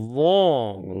some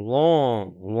long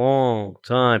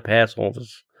time pass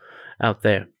holders out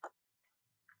there.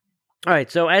 All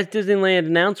right, so as Disneyland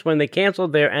announced when they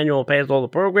canceled their annual pass holder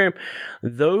program,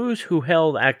 those who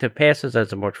held active passes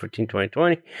as of March 14,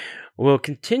 2020 will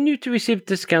continue to receive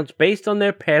discounts based on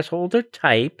their pass holder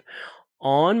type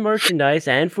on merchandise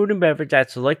and food and beverage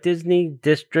at select Disney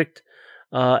District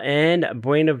and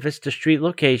Buena Vista Street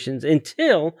locations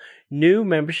until new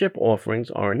membership offerings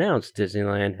are announced.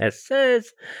 Disneyland has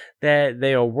says that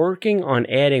they are working on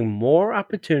adding more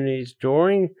opportunities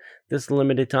during this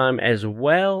limited time, as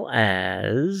well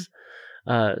as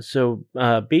so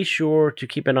be sure to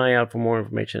keep an eye out for more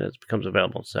information as it becomes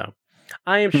available. So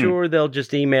I am sure they'll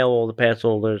just email all the pass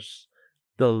holders,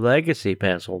 the legacy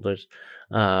pass holders,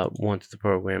 once the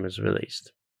program is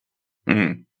released.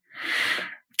 I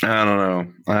don't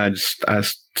know.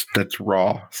 That's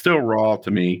raw, still raw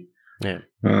to me. Yeah.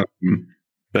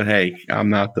 But hey, I'm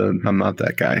not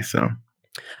that guy. So,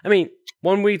 I mean,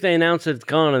 1 week they announce it's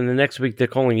gone, and the next week they're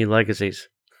calling you legacies.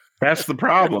 that's the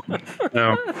problem.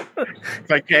 It's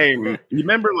like, hey, you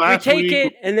remember last week? We week?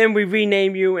 take it, and then we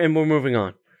rename you, and we're moving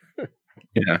on.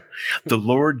 Yeah. The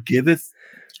Lord giveth,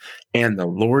 and the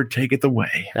Lord taketh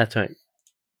away. That's right.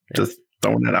 Just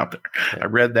throwing that out there. Yeah. I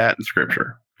read that in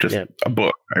scripture. Just a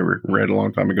book I read a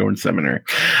long time ago in seminary.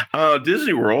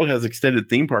 Disney World has extended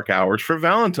theme park hours for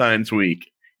Valentine's week.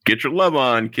 Get your love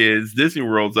on, kids. Disney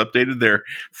World's updated their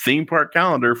theme park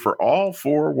calendar for all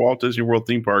 4 Walt Disney World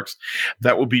theme parks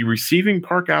that will be receiving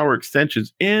park hour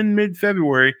extensions in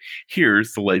mid-February.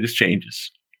 Here's the latest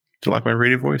changes. Do you like my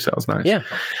radio voice? That was nice. Yeah.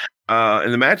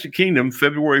 In the Magic Kingdom,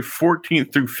 February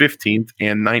 14th through 15th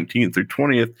and 19th through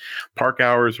 20th, park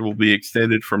hours will be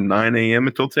extended from 9 a.m.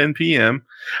 until 10 p.m.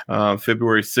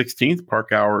 February 16th,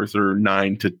 park hours are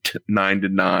 9 to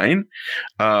 9.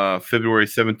 February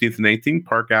 17th and 18th,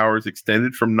 park hours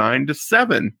extended from 9 to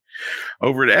 7.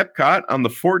 Over at Epcot on the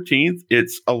 14th,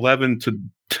 it's 11 to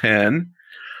 10.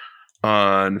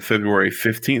 On February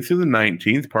 15th through the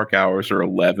 19th, park hours are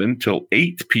 11 till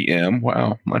 8 p.m.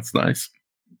 Wow, that's nice.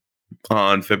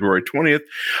 On February 20th,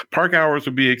 park hours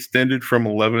will be extended from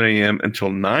 11 a.m.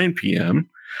 until 9 p.m.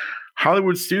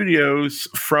 Hollywood Studios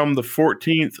from the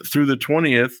 14th through the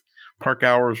 20th, park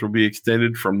hours will be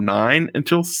extended from 9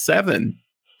 until 7.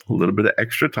 A little bit of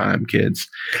extra time, kids.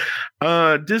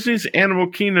 Disney's Animal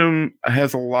Kingdom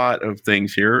has a lot of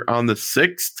things here. On the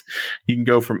 6th, you can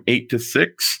go from 8 to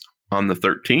 6. On the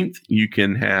 13th, you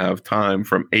can have time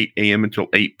from 8 a.m. until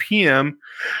 8 p.m.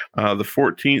 The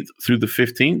 14th through the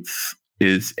 15th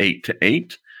is 8 to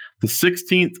 8. The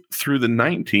 16th through the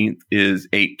 19th is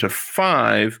 8 to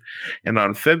 5. And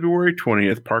on February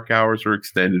 20th, park hours are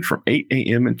extended from 8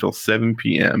 a.m. until 7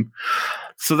 p.m.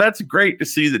 So that's great to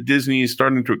see that Disney is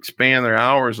starting to expand their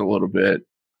hours a little bit,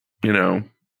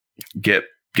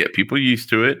 get people used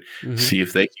to it, see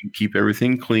if they can keep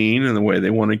everything clean in the way they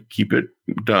want to keep it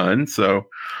done. So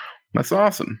that's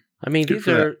awesome. I mean,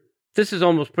 this is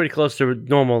almost pretty close to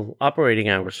normal operating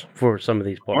hours for some of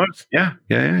these parks. Yeah.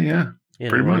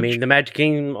 Pretty much. I mean, the Magic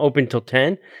Kingdom opened till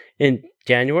 10 in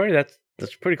January.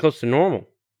 That's pretty close to normal.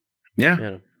 Yeah.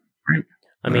 Right.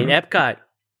 I mean, Epcot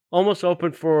almost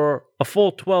opened for a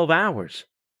full 12 hours.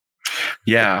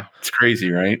 Yeah, it's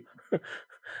crazy, right?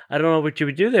 I don't know what you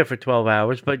would do there for 12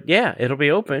 hours, but yeah, it'll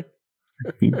be open.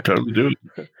 You can totally do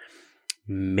it.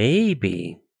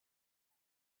 Maybe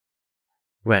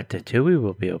Ratatouille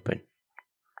will be open.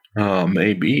 Oh,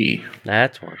 maybe.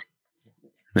 That's one.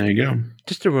 There you go.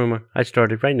 Just a rumor. I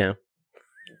started right now.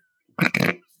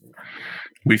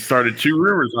 We started 2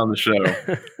 rumors on the show.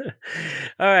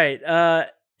 All right.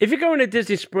 If you're going to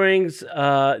Disney Springs,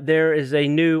 there is a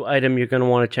new item you're going to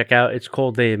want to check out. It's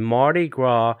called the Mardi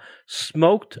Gras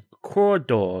Smoked Craw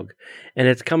Dog, and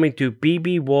it's coming to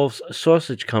BB Wolf's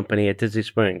Sausage Company at Disney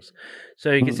Springs.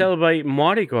 So you can celebrate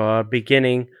Mardi Gras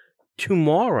beginning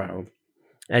tomorrow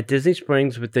at Disney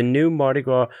Springs with the new Mardi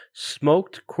Gras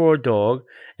Smoked Craw Dog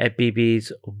at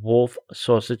BB's Wolf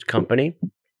Sausage Company.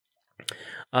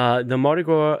 The Mardi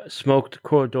Gras Smoked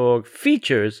Craw Dog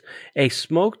features a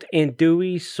smoked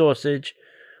andouille sausage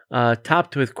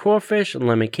topped with crawfish,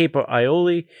 lemon caper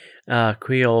aioli,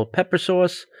 Creole pepper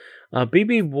sauce.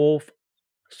 BB Wolf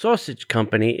Sausage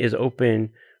Company is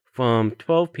open from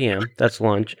 12 p.m., that's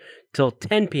lunch, till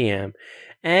 10 p.m.,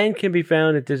 and can be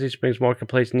found at Disney Springs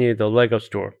Marketplace near the Lego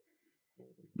store.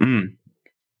 Nice.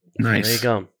 There you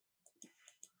go.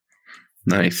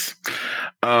 Nice.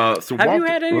 So have you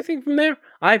had anything from there?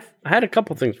 I've had a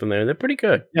couple things from there. They're pretty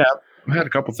good. Yeah, I've had a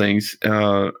couple things.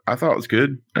 I thought it was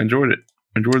good. I enjoyed it.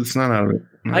 Enjoyed the snot out of it.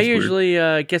 I usually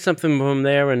get something from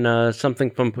there and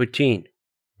something from Poutine.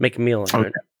 Make a meal out of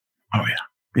it. Oh yeah,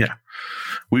 yeah.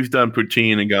 We've done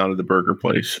poutine and gone to the burger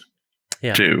place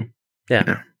too.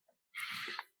 Yeah.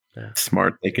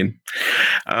 Smart thinking.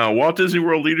 Walt Disney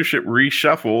World leadership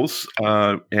reshuffles,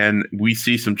 and we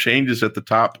see some changes at the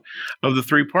top of the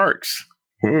three parks.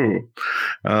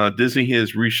 Disney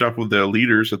has reshuffled the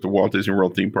leaders at the Walt Disney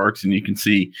World theme parks, and you can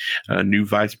see new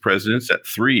vice presidents at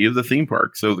 3 of the theme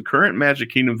parks. So the current Magic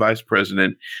Kingdom vice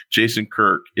president, Jason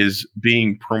Kirk, is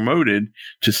being promoted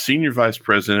to senior vice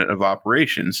president of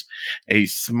operations, a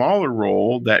smaller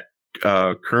role that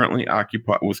was currently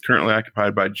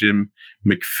occupied by Jim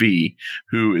McPhee,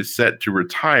 who is set to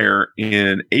retire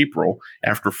in April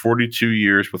after 42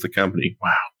 years with the company.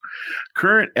 Wow.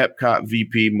 Current Epcot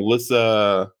VP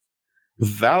Melissa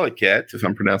Valaket, if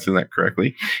I'm pronouncing that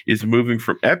correctly, is moving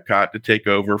from Epcot to take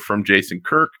over from Jason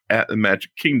Kirk at the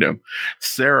Magic Kingdom.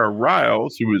 Sarah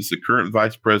Riles, who is the current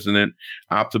Vice President,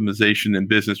 Optimization and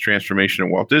Business Transformation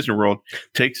at Walt Disney World,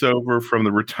 takes over from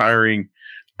the retiring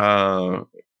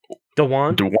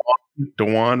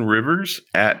Dewan Rivers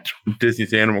at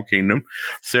Disney's Animal Kingdom.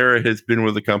 Sarah has been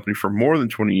with the company for more than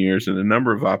 20 years in a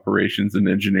number of operations and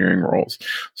engineering roles.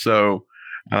 So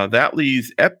that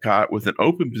leaves Epcot with an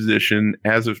open position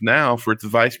as of now for its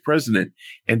vice president.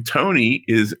 And Tony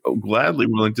is gladly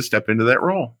willing to step into that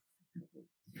role.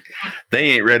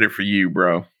 They ain't ready for you,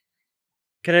 bro.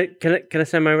 Can I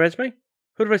send my resume?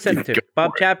 Who do I send it to?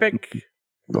 Bob Chapek?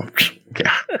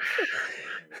 Yeah.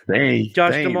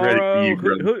 Josh Tomorrow.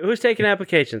 Who's taking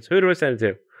applications? Who do I send it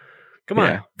to? Come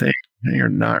on. They are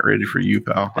not ready for you,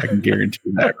 pal. I can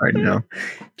guarantee that right now.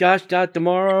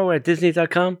 Josh.tomorrow at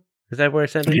Disney.com. Is that where I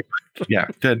send it? Yeah,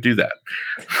 do that.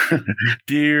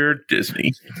 Dear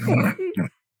Disney.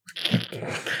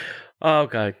 Oh,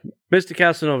 God. Mr.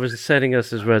 Casanova is sending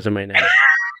us his resume now.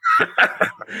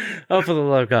 Oh, for the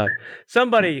love of God.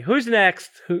 Somebody, who's next?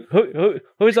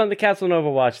 Who's on the Casanova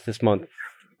watch this month?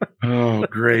 Oh,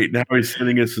 great. Now he's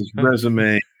sending us his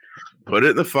resume. Put it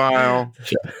in the file.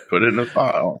 Put it in the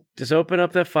file. Just open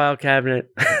up that file cabinet.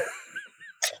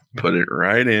 Put it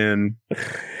right in.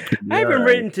 I haven't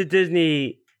written to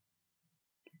Disney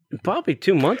in probably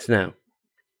 2 months now.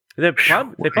 They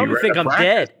probably think I'm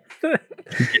dead.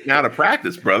 Getting out of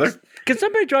practice, brother. Can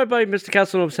somebody drive by Mr.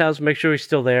 Casanova's house and make sure he's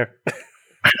still there?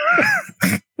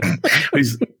 I'm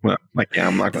not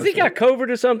going to. Has he got COVID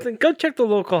or something? Go check the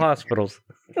local hospitals.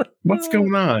 What's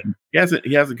going on? He hasn't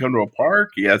come to a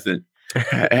park. He hasn't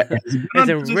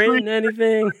written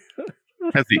anything.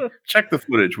 Has he checked the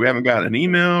footage? We haven't gotten an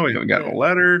email. We haven't gotten a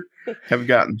letter. Haven't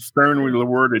gotten sternly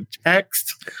worded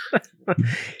text.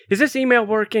 Is this email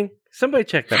working? Somebody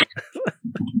check that.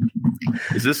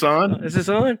 Is this on? Is this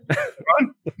on?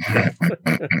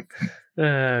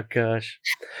 Oh, gosh.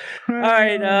 All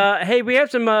right. Hey, we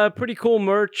have some pretty cool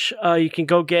merch you can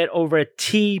go get over at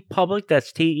TeePublic.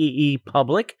 That's TEE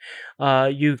Public.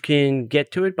 You can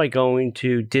get to it by going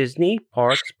to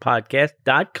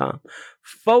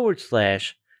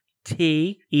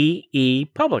DisneyParksPodcast.com/TEE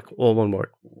Public. All one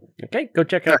word. Okay, go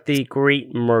check out the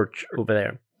great merch over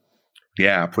there.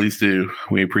 Yeah, please do.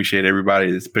 We appreciate everybody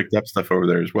that's picked up stuff over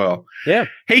there as well. Yeah.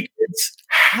 Hey, kids,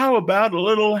 how about a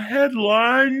little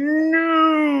headline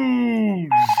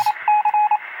news?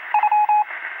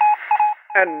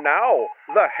 And now,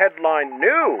 the headline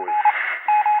news.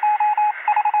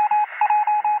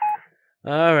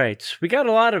 All right. We got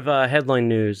a lot of headline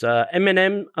news.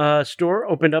 M&M store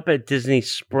opened up at Disney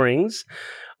Springs.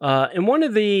 And one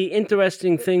of the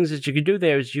interesting things that you can do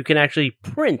there is you can actually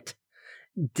print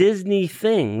Disney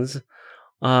things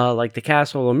like the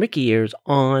castle or Mickey ears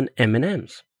on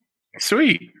M&Ms.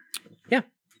 Sweet. Yeah.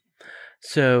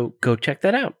 So go check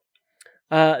that out.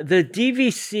 The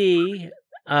DVC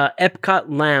Epcot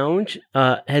Lounge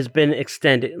has been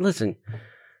extended. Listen,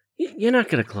 you're not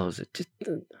going to close it. Just,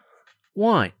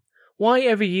 why? Why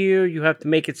every year you have to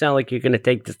make it sound like you're going to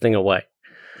take this thing away?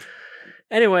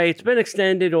 Anyway, it's been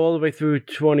extended all the way through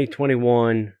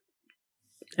 2021.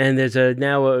 And there's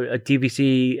now a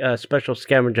DVC special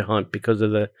scavenger hunt because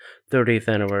of the 30th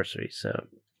anniversary. So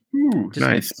just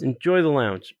nice. Enjoy the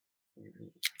lounge.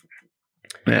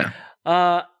 Yeah.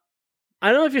 I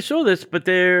don't know if you saw this, but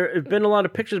there have been a lot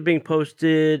of pictures being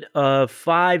posted of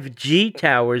 5G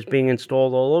towers being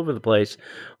installed all over the place,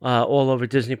 all over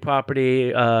Disney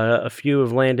property. A few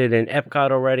have landed in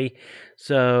Epcot already.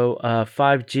 So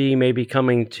 5G may be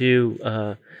coming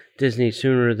to Disney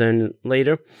sooner than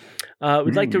later.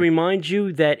 We'd like to remind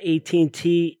you that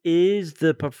AT&T is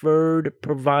the preferred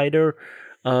provider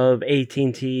of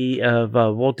AT&T, of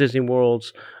Walt Disney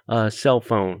World's cell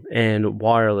phone and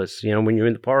wireless. You know, when you're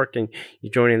in the park and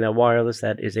you're joining that wireless,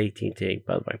 that is AT&T,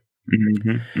 by the way.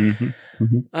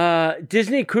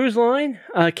 Disney Cruise Line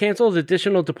cancels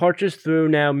additional departures through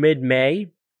now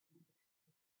mid-May.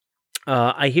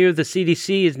 I hear the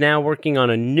CDC is now working on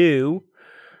a new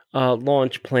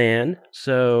launch plan,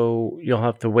 so you'll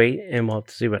have to wait and we'll have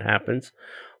to see what happens.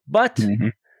 But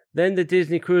then the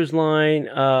Disney Cruise Line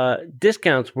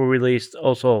discounts were released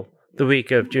also the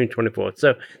week of June 24th.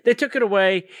 So they took it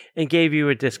away and gave you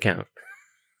a discount.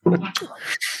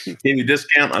 Gave you a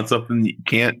discount on something you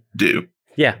can't do.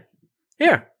 Yeah.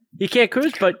 Here. You can't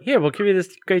cruise, but here, we'll give you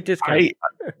this great discount.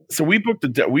 So we booked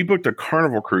a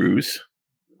Carnival cruise.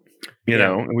 You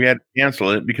know, and we had to cancel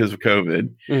it because of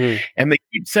COVID. And they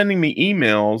keep sending me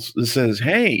emails that says,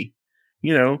 hey,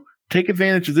 you know, take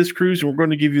advantage of this cruise and we're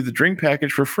going to give you the drink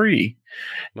package for free.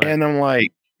 Right. And I'm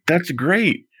like, that's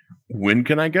great. When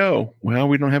can I go? Well,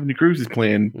 we don't have any cruises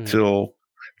planned till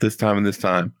this time and this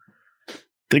time.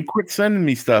 Then quit sending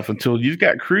me stuff until you've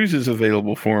got cruises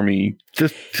available for me.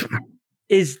 Just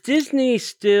is Disney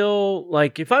still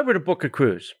like, if I were to book a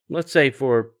cruise, let's say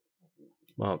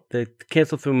they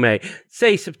cancel through May,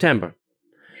 say September.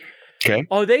 Okay.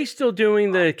 Are they still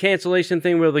doing the cancellation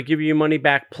thing where they give you your money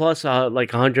back plus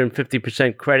like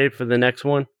 150% credit for the next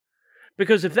one?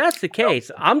 Because if that's the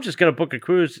case, I'm just going to book a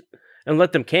cruise and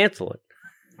let them cancel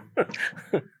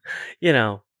it. You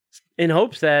know, in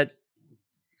hopes that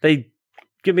they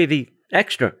give me the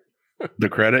extra. The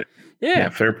credit? Yeah.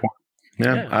 Fair point.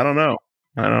 Yeah, I don't know.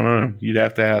 You'd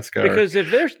have to ask. Because if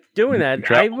they're doing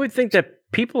that, I would think that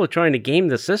people are trying to game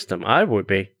the system. I would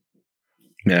be.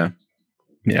 Yeah,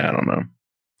 I don't know.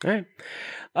 All right.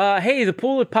 Hey, the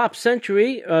pool at Pop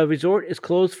Century Resort is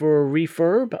closed for a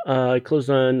refurb.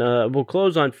 Will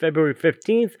close on February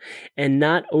 15th and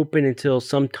not open until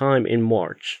sometime in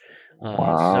March.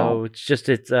 Wow. So it's just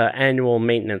its annual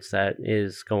maintenance that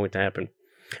is going to happen.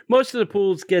 Most of the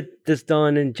pools get this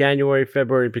done in January,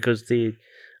 February because the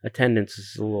attendance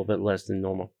is a little bit less than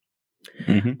normal.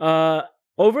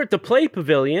 Over at the Play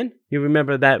Pavilion, you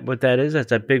remember what that is? That's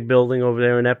that big building over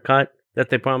there in Epcot that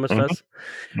they promised us.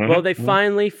 Well, they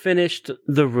finally finished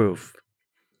the roof.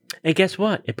 And guess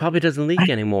what? It probably doesn't leak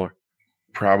anymore.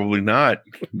 Probably not.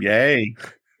 Yay.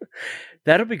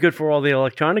 That'll be good for all the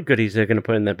electronic goodies they're going to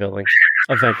put in that building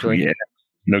eventually. Yeah,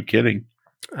 no kidding.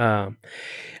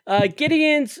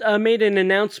 Gideon's made an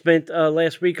announcement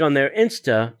last week on their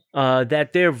Insta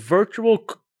that their virtual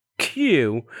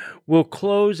queue will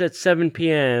close at 7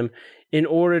 p.m. in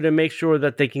order to make sure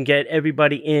that they can get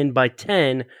everybody in by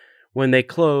 10 when they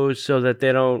close so that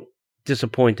they don't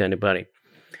disappoint anybody.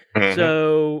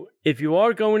 So if you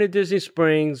are going to Disney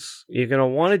Springs, you're going to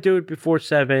want to do it before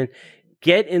 7.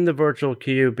 Get in the virtual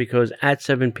queue because at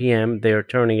 7 p.m. they are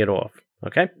turning it off.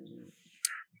 Okay?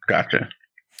 Gotcha.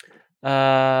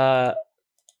 I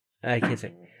can't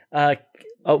say.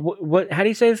 What? How do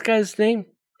you say this guy's name?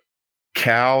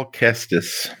 Cal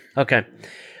Kestis. Okay.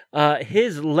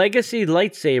 His legacy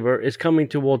lightsaber is coming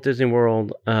to Walt Disney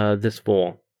World this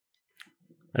fall.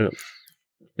 I don't know.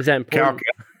 Is that important?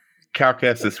 Cal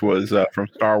Kestis was from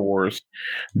Star Wars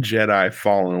Jedi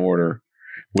Fallen Order,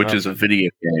 which is a video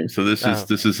game. So this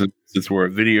is where a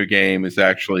video game is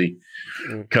actually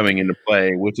coming into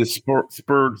play, which has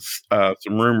spurred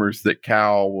some rumors that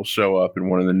Cal will show up in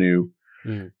one of the new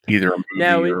either a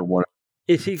movie or one.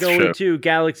 Is he going to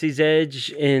Galaxy's Edge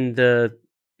in the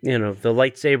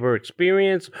lightsaber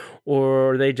experience,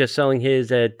 or are they just selling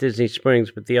his at Disney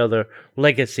Springs with the other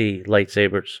legacy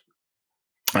lightsabers?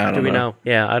 Do we know?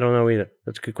 Yeah, I don't know either.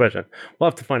 That's a good question. We'll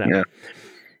have to find out.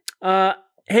 Yeah.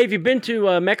 Hey, have you been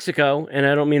to Mexico? And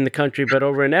I don't mean the country, but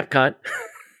over in Epcot.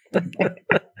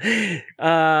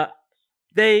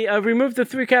 They removed the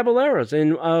 3 Caballeros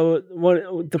in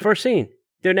the first scene.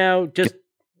 They're now just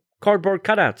cardboard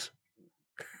cutouts.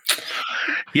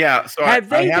 Yeah. So have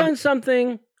they done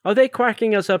something? Are they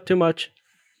cracking us up too much?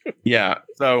 Yeah.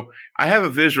 So I have a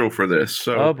visual for this.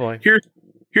 So oh boy.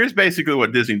 Here's basically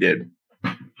what Disney did.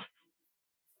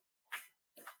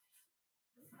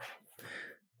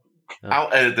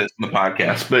 I'll edit this in the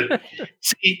podcast, but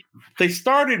see, they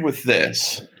started with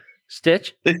this.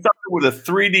 Stitch? They started with a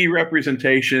 3D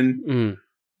representation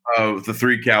of the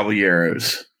 3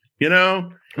 Caballeros. You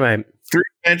know? Right. 3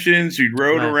 dimensions, you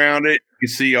rode around it, you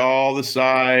see all the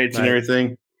sides and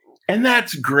everything. And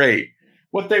that's great.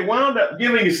 What they wound up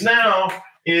giving us now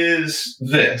is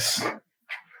this.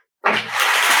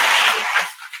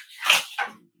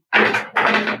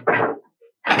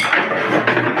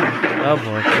 Oh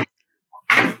boy.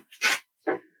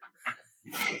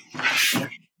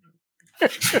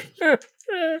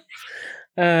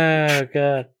 Oh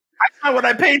god. That's not what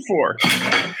I paid for.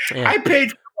 Yeah. I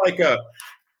paid for like a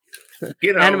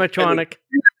animatronic.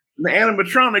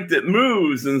 animatronic that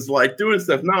moves and is like doing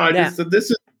stuff. No, I just said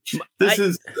this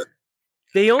is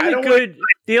the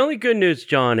only good news,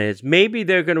 John, is maybe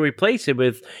they're going to replace it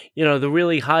with, the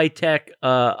really high tech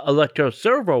electro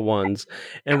servo ones,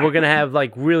 and we're going to have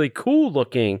like really cool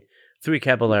looking Three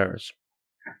Caballeros.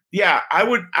 Yeah, I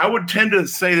would tend to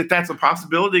say that that's a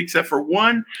possibility, except for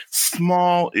one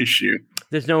small issue.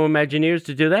 There's no Imagineers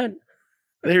to do that?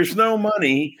 There's no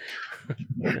money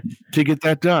to get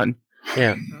that done.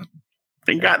 Yeah.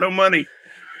 Ain't got no money.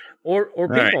 Or people.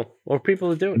 Right. Or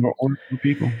people to do it. Or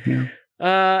people, yeah.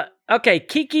 Okay,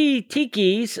 Kiki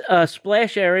Tiki's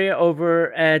splash area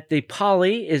over at the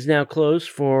Poly is now closed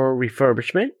for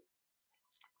refurbishment.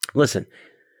 Listen,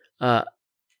 I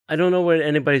don't know what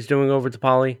anybody's doing over at the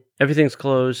Poly. Everything's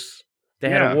closed. They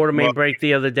had a water main break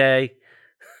the other day.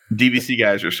 DVC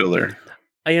guys are still there.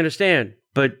 I understand,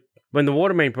 but when the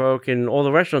water main broke and all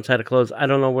the restaurants had to close, I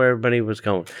don't know where everybody was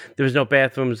going. There was no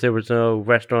bathrooms. There was no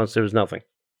restaurants. There was nothing.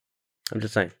 I'm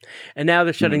just saying. And now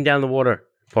they're shutting down the water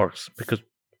parks because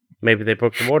maybe they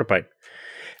broke the water pipe.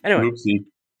 Anyway. Oopsie.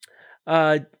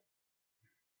 All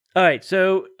right.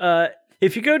 So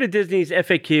if you go to Disney's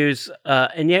FAQs,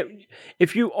 and yet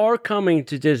if you are coming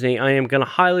to Disney, I am going to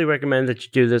highly recommend that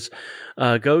you do this.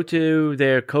 Go to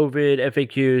their COVID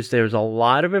FAQs. There's a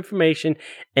lot of information,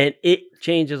 and it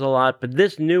changes a lot. But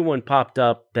this new one popped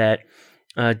up that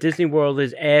Disney World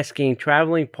is asking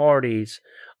traveling parties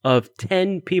of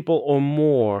 10 people or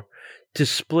more to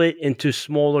split into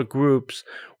smaller groups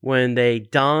when they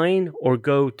dine or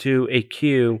go to a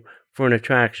queue for an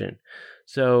attraction.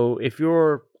 So if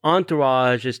your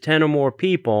entourage is 10 or more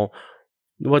people,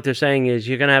 what they're saying is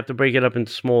you're going to have to break it up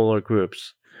into smaller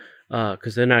groups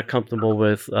because they're not comfortable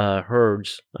with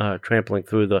herds trampling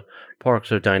through the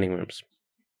parks or dining rooms.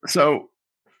 So,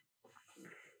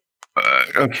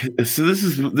 okay, so this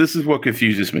is what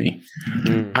confuses me.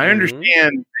 Mm-hmm. I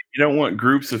understand you don't want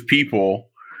groups of people,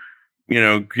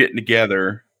 getting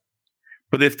together,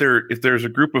 but if there's a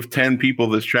group of 10 people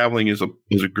that's traveling as a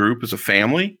group, as a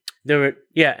family.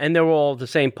 And they're all the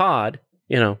same pod,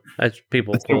 as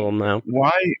people call them now.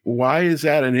 Why is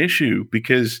that an issue?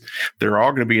 Because they're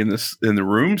all going to be in the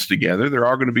rooms together. They're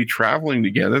all going to be traveling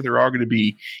together. They're all going to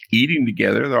be eating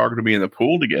together. They're all going to be in the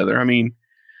pool together. I mean,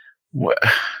 what?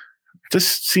 This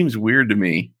seems weird to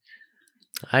me.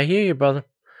 I hear you, brother.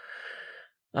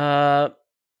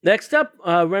 Next up,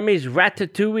 Remy's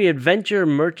Ratatouille Adventure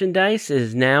merchandise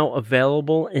is now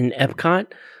available in Epcot.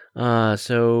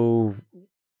 So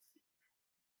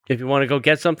if you want to go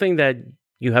get something that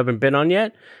you haven't been on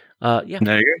yet,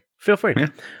 feel free. Yeah.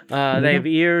 They have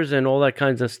ears and all that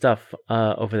kinds of stuff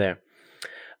over there.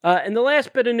 And the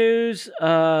last bit of news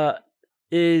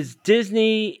is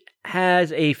Disney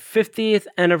has a 50th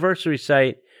anniversary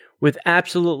site with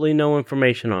absolutely no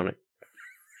information on it.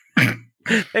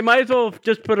 They might as well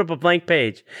just put up a blank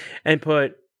page and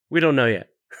put, we don't know yet.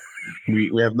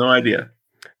 We have no idea.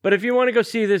 But if you want to go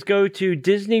see this, go to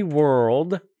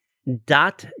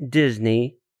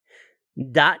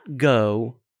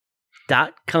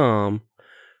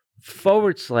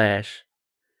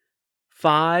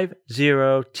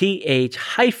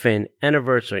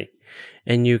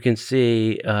And you can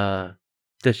see the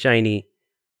shiny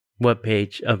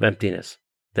webpage of emptiness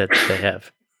that they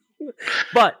have.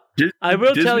 But I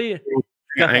will tell you.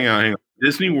 Hang on.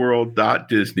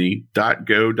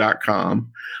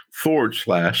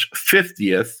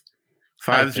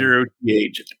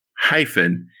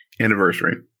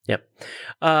 DisneyWorld.disney.go.com/50th-anniversary. Yep.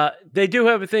 They do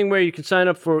have a thing where you can sign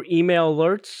up for email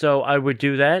alerts. So I would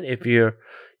do that if you're,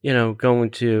 going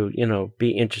to,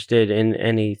 be interested in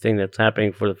anything that's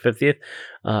happening for the 50th.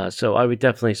 So I would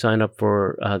definitely sign up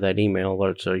for that email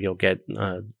alert so you'll get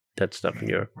that stuff in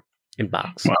your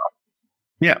inbox. Wow.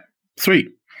 Yeah. Sweet.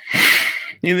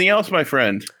 Anything else, my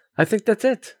friend? I think that's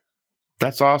it.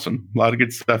 That's awesome. A lot of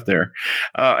good stuff there.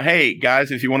 Hey,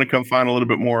 guys, if you want to come find a little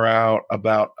bit more out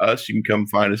about us, you can come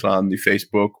find us on the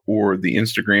Facebook or the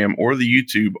Instagram or the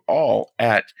YouTube, all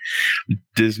at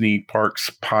Disney Parks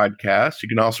Podcast. You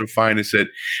can also find us at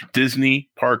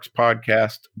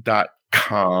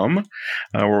DisneyParksPodcast.com,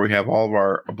 where we have all of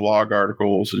our blog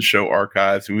articles and show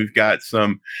archives. And we've got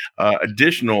some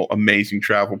additional amazing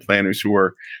travel planners who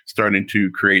are starting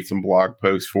to create some blog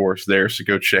posts for us there. So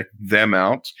go check them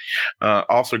out.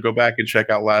 Also, go back and check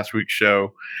out last week's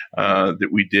show that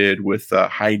we did with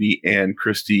Heidi and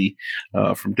Christy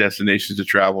from Destinations to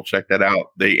Travel. Check that out.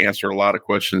 They answer a lot of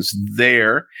questions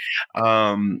there.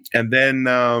 And then,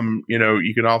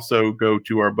 you can also go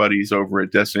to our buddies over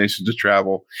at Destinations to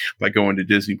Travel by going going to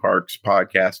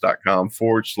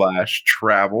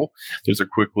DisneyParksPodcast.com/travel. There's a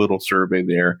quick little survey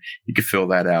there. You can fill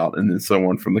that out, and then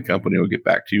someone from the company will get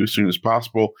back to you as soon as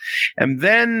possible. And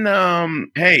then,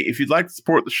 hey, if you'd like to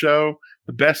support the show,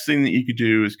 the best thing that you could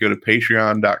do is go to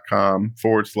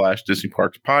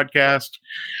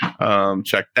patreon.com/DisneyParksPodcast.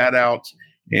 Check that out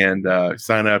and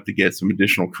sign up to get some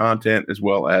additional content as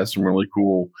well as some really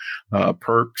cool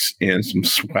perks and some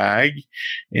swag.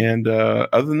 And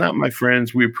other than that, my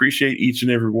friends, we appreciate each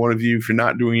and every one of you. If you're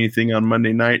not doing anything on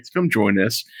Monday nights, come join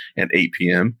us at 8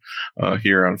 p.m.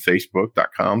 Here on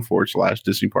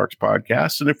Facebook.com/Disney Parks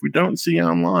Podcast. And if we don't see you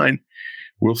online,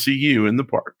 we'll see you in the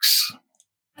parks.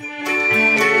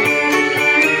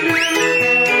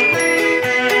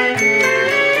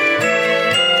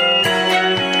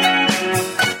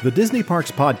 The Disney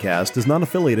Parks Podcast is not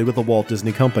affiliated with the Walt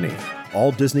Disney Company.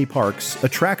 All Disney parks,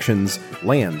 attractions,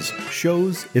 lands,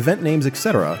 shows, event names,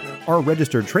 etc. are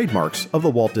registered trademarks of the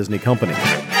Walt Disney Company.